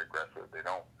been very aggressive. They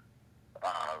don't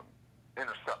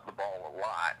intercept the ball a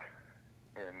lot.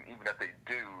 And even if they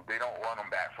do, they don't run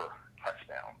them back for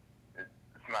touchdowns.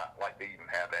 It's not like they even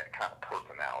have that kind of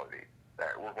personality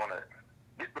that we're going to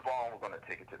get the ball and we're going to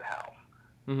take it to the house.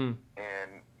 And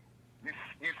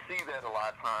you see that a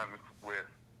lot of times with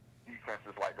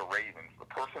defenses like the Ravens.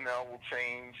 The personnel will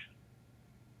change,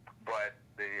 but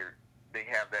they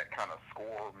have that kind of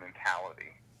score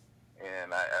mentality.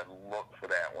 And I look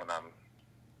for that when I'm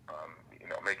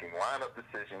making lineup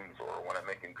decisions or when I'm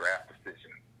making draft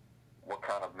decisions. What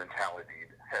kind of mentality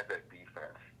has that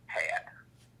defense had?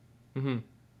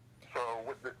 So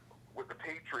with the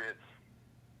Patriots,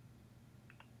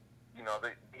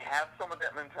 they have some of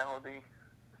that mentality,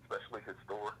 especially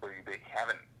historically. They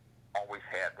haven't always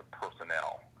had the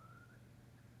personnel,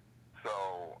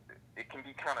 so it can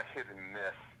be kind of hit and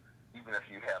miss, even if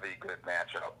you have a good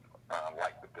matchup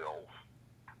like the Bills.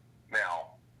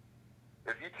 Now,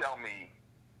 if you tell me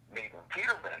Nathan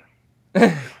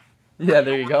Peterman. Yeah,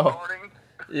 there you go. Starting,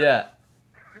 yeah.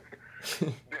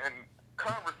 Then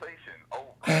conversation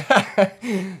over.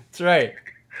 That's right.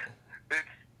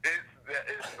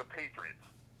 It's the Patriots.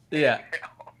 Yeah.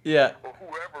 Now, Yeah. or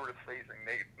whoever is facing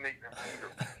Nathan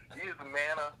Peterman. He is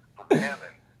manna from heaven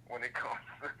when it comes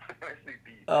to fantasy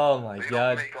defense. Oh my they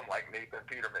God. Don't make him like Nathan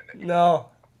Peterman. No,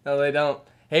 they don't.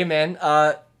 Hey man,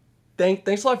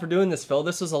 thanks a lot for doing this, Phil.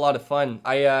 This was a lot of fun.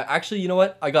 I actually, you know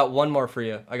what? I got one more for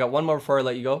you. I got one more before I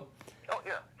let you go. Oh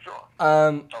yeah, sure.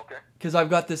 Okay. Because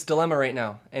I've got this dilemma right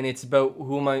now, and it's about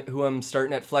who I'm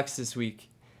starting at flex this week.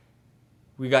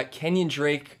 We got Kenyon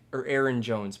Drake or Aaron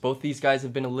Jones. Both these guys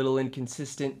have been a little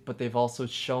inconsistent, but they've also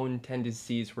shown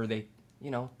tendencies where they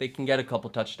can get a couple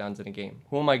touchdowns in a game.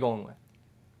 Who am I going with?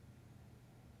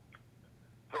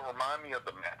 So remind me of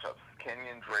the matchups.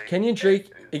 Kenyon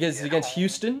Drake is against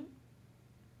Houston.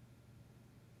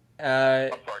 I'm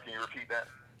sorry, can you repeat that?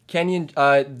 Kenyon,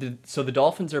 so the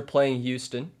Dolphins are playing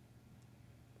Houston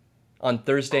on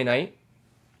Thursday night,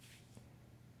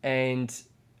 and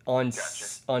on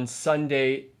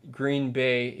Sunday, Green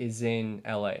Bay is in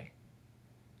LA.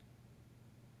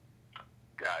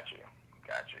 Got you.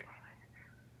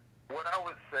 What I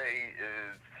would say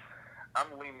is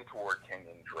I'm leaning toward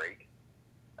Kenyon Drake.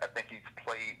 I think he's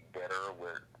played better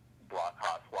with Brock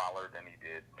Osweiler than he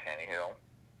did Tannehill.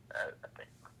 I think,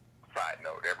 side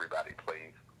note, everybody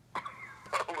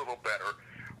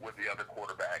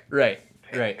Right.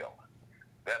 Tannehill.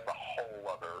 That's a whole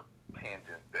other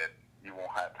tangent that you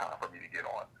won't have time for me to get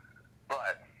on.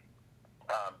 But,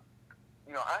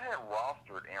 I had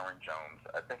rostered Aaron Jones.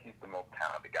 I think he's the most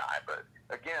talented guy. But,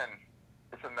 again,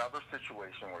 it's another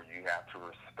situation where you have to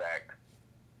respect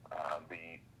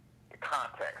the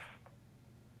context.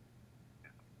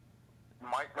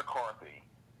 Mike McCarthy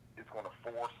is going to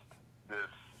force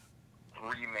this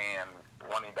three-man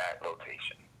running back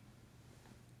rotation.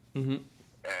 Mm-hmm.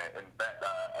 And in fact,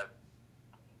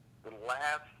 the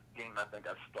last game I think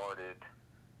I started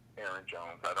Aaron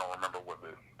Jones, I don't remember what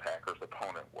the Packers'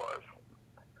 opponent was,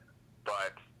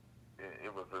 but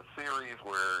it was a series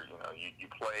where, you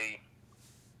play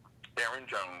Aaron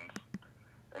Jones,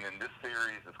 and in this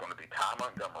series it's going to be Ty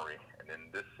Montgomery, and in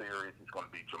this series it's going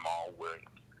to be Jamal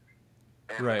Williams.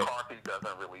 And Right. McCarthy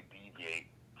doesn't really deviate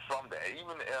from that.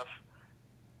 Even if,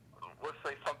 let's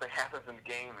say, something happens in the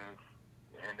game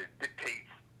and it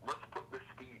dictates, let's put the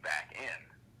speed back in,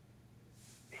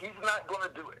 he's not going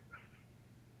to do it.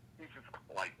 He's just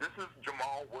like, this is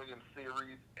Jamal Williams'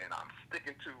 series, and I'm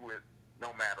sticking to it no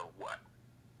matter what,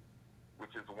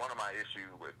 which is one of my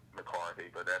issues with McCarthy,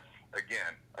 but that's,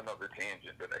 again, another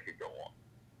tangent that I could go on.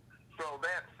 So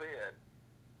that said,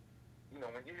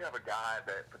 when you have a guy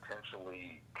that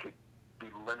potentially could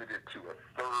be limited to a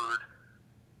third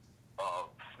of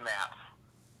snaps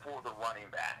for the running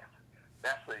back,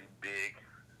 that's a big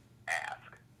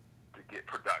ask to get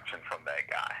production from that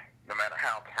guy, no matter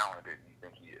how talented you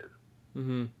think he is.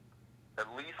 Mm-hmm. At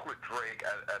least with Drake,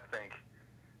 I think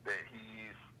that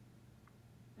he's,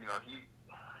 he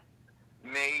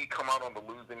may come out on the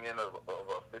losing end of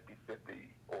a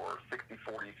 50-50 or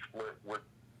 60-40 split with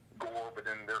Gore, but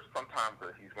then there's sometimes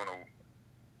that he's going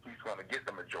to get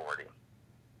the majority.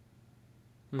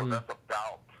 So that's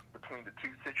about, between the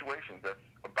two situations, that's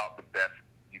about the best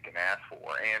you can ask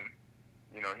for. And,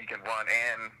 he can run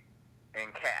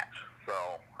and catch. So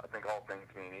I think all things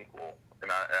being equal,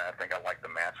 and I think I like the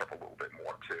matchup a little bit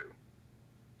more too.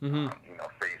 Mm-hmm.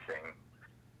 Facing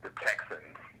the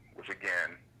Texans, which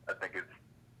again, I think is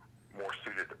more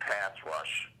suited to pass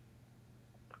rush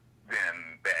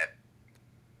than that,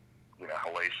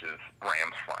 hellacious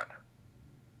Rams front.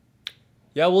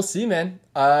 Yeah, we'll see, man.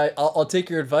 I'll take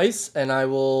your advice, and I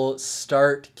will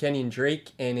start Kenyon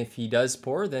Drake, and if he does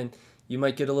pour, then you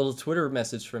might get a little Twitter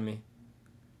message from me.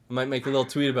 I might make a little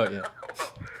tweet about you.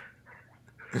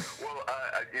 Well,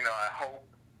 I hope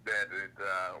that it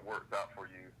works out for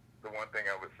you. The one thing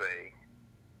I would say,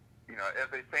 as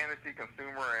a fantasy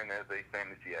consumer and as a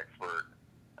fantasy expert,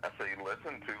 I say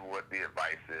listen to what the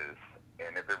advice is,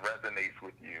 and if it resonates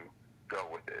with you, go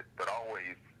with it. But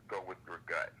always go with your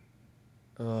gut.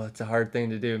 Oh, it's a hard thing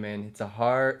to do, man. That's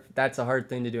a hard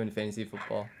thing to do in fantasy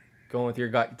football. Going with your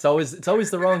gut. It's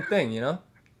always the wrong thing, Oh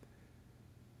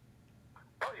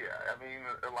yeah, I mean,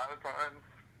 a lot of times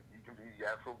you can be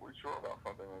absolutely sure about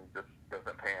something and it just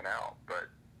doesn't pan out. But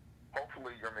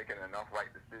hopefully you're making enough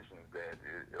right decisions that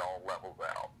it all levels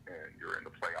out and you're in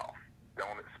the playoffs.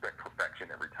 Don't expect perfection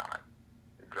every time.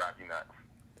 It drives you nuts.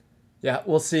 Yeah,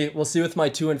 we'll see. We'll see with my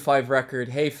 2-5 record.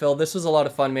 Hey, Phil, this was a lot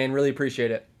of fun, man. Really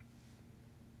appreciate it.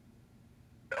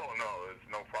 Oh, no,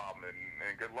 it's no problem.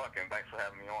 And good luck, and thanks for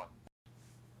having me on.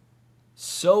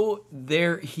 So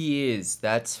there he is.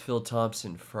 That's Phil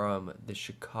Thompson from the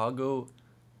Chicago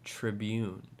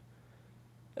Tribune.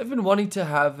 I've been wanting to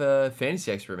have a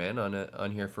fantasy expert, man,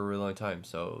 on here for a really long time.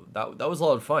 So that was a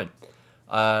lot of fun.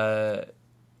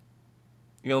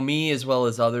 Me as well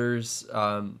as others,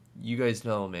 you guys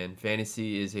know, man,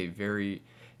 fantasy is a very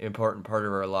important part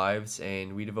of our lives,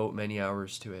 and we devote many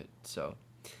hours to it. So,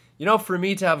 for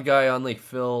me to have a guy on like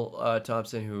Phil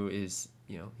Thompson, who is,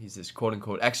 he's this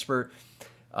quote-unquote expert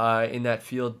in that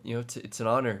field, it's an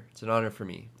honor. It's an honor for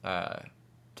me to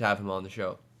have him on the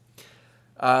show.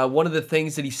 One of the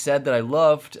things that he said that I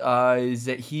loved is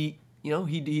that he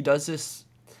does this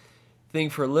thing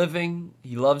for a living.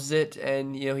 He loves it,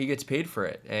 and he gets paid for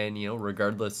it. And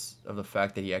regardless of the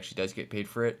fact that he actually does get paid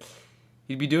for it,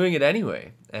 he'd be doing it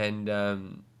anyway. And a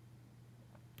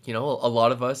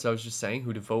lot of us, I was just saying,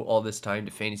 who devote all this time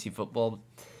to fantasy football,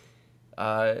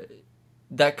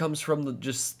 that comes from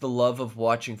just the love of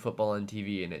watching football on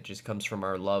TV, and it just comes from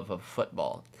our love of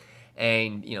football.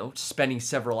 And, spending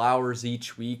several hours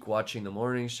each week watching the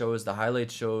morning shows, the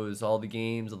highlight shows, all the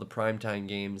games, all the primetime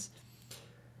games.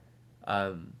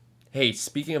 Hey,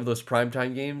 speaking of those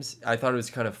primetime games, I thought it was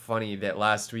kind of funny that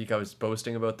last week I was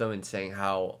boasting about them and saying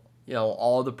how,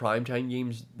 all the primetime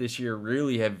games this year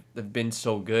really have been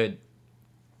so good.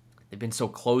 They've been so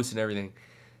close and everything.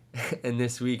 And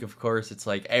this week, of course, it's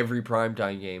like every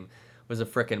primetime game was a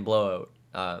frickin' blowout.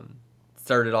 It's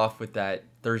started off with that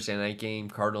Thursday night game.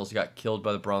 Cardinals got killed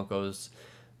by the Broncos,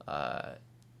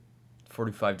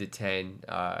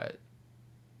 45-10.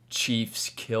 Chiefs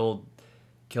killed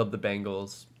the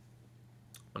Bengals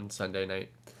on Sunday night.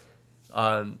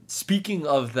 Speaking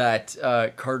of that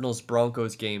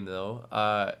Cardinals-Broncos game,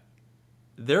 though,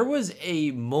 there was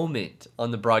a moment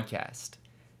on the broadcast,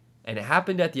 and it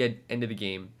happened at the end of the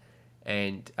game,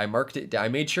 and I marked it. I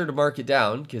made sure to mark it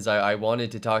down because I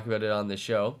wanted to talk about it on the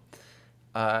show.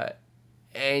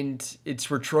 And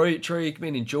it's where Troy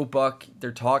Aikman and Joe Buck,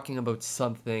 they're talking about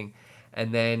something,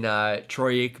 and then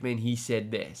Troy Aikman, he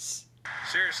said this.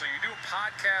 Seriously, you do a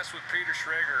podcast with Peter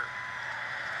Schrager,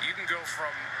 you can go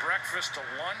from breakfast to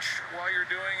lunch while you're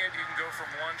doing it. You can go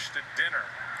from lunch to dinner.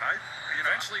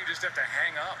 Eventually, you just have to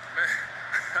hang up.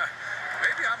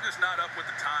 Maybe I'm just not up with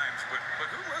the times, but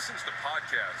who listens to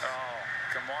podcasts? Oh,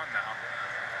 come on now.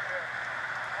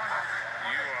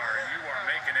 You are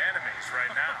making enemies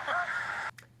right now.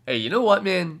 Hey, you know what,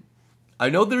 man? I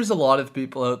know there's a lot of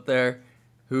people out there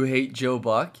who hate Joe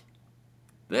Buck.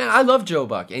 Man, I love Joe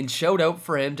Buck, and shout out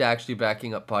for him to actually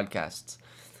backing up podcasts.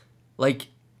 Like,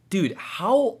 dude,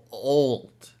 how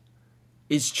old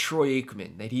is Troy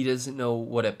Aikman that he doesn't know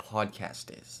what a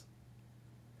podcast is?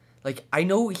 Like, I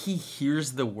know he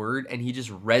hears the word and he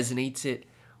just resonates it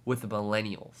with the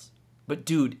millennials. But,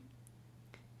 dude,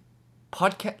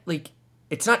 podcast, like,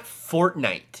 it's not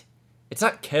Fortnite. It's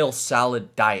not kale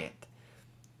salad diet.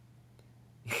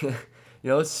 You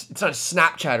know, it's not a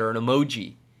Snapchat or an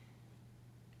emoji.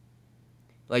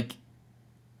 Like,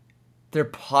 they're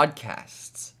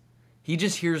podcasts. He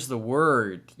just hears the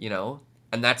word, you know,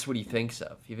 and that's what he thinks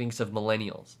of. He thinks of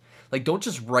millennials. Like, don't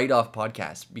just write off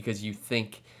podcasts because you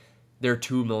think they're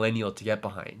too millennial to get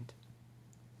behind.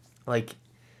 Like,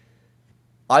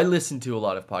 I listen to a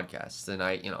lot of podcasts, and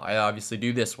I obviously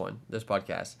do this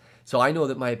podcast. So I know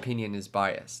that my opinion is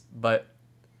biased, but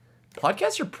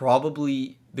podcasts are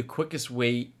probably the quickest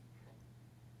way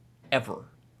ever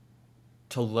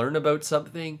to learn about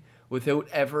something without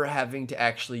ever having to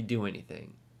actually do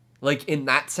anything. Like, in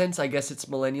that sense, I guess it's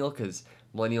millennial, because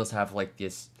millennials have, like,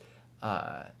 this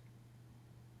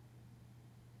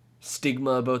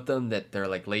stigma about them that they're,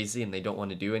 like, lazy and they don't want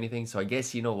to do anything. So I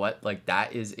guess, you know what? Like,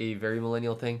 that is a very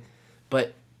millennial thing.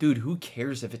 But, dude, who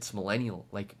cares if it's millennial?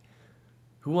 Like,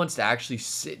 who wants to actually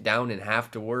sit down and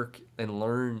have to work and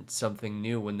learn something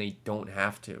new when they don't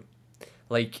have to?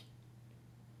 Like,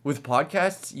 with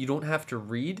podcasts, you don't have to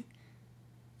read.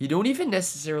 You don't even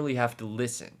necessarily have to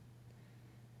listen.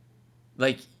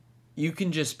 Like, you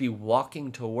can just be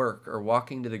walking to work or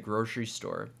walking to the grocery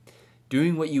store,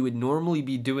 doing what you would normally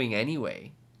be doing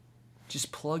anyway.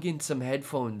 Just plug in some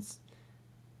headphones,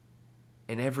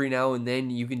 and every now and then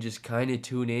you can just kind of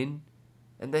tune in,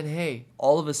 and then, hey,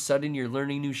 all of a sudden you're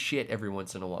learning new shit every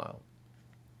once in a while.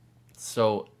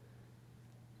 So,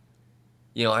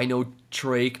 you know, I know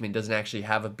Troy Aikman doesn't actually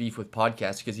have a beef with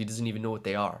podcasts because he doesn't even know what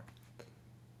they are.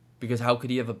 Because how could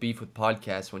he have a beef with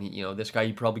podcasts when this guy,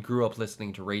 he probably grew up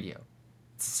listening to radio.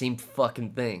 It's the same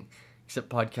fucking thing, except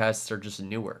podcasts are just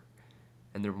newer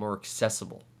and they're more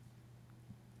accessible.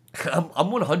 I'm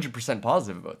 100%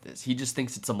 positive about this. He just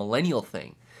thinks it's a millennial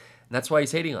thing, and that's why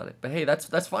he's hating on it. But hey,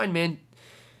 that's fine, man.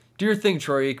 Do your thing,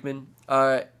 Troy Aikman.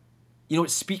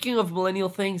 Speaking of millennial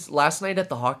things, last night at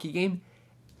the hockey game,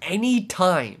 any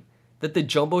time that the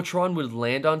Jumbotron would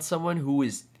land on someone who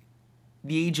is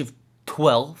the age of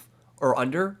 12 or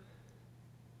under,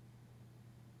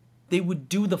 they would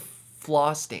do the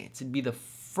floss dance. It'd be the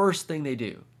first thing they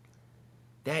do.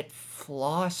 That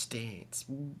floss dance.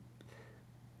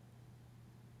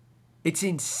 It's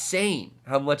insane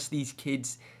how much these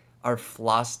kids are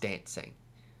floss dancing.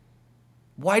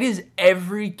 Why does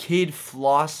every kid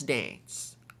floss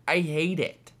dance? I hate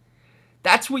it.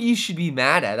 That's what you should be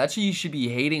mad at. That's what you should be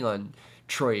hating on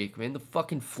Troy Aikman. The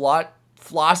fucking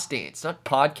floss dance, not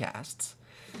podcasts.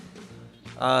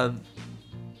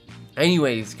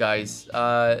 Anyways, guys,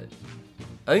 I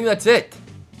think that's it.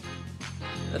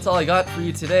 That's all I got for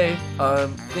you today.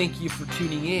 Thank you for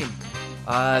tuning in.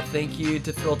 Thank you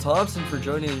to Phil Thompson for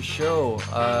joining the show.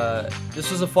 This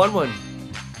was a fun one.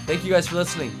 Thank you guys for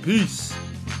listening. Peace.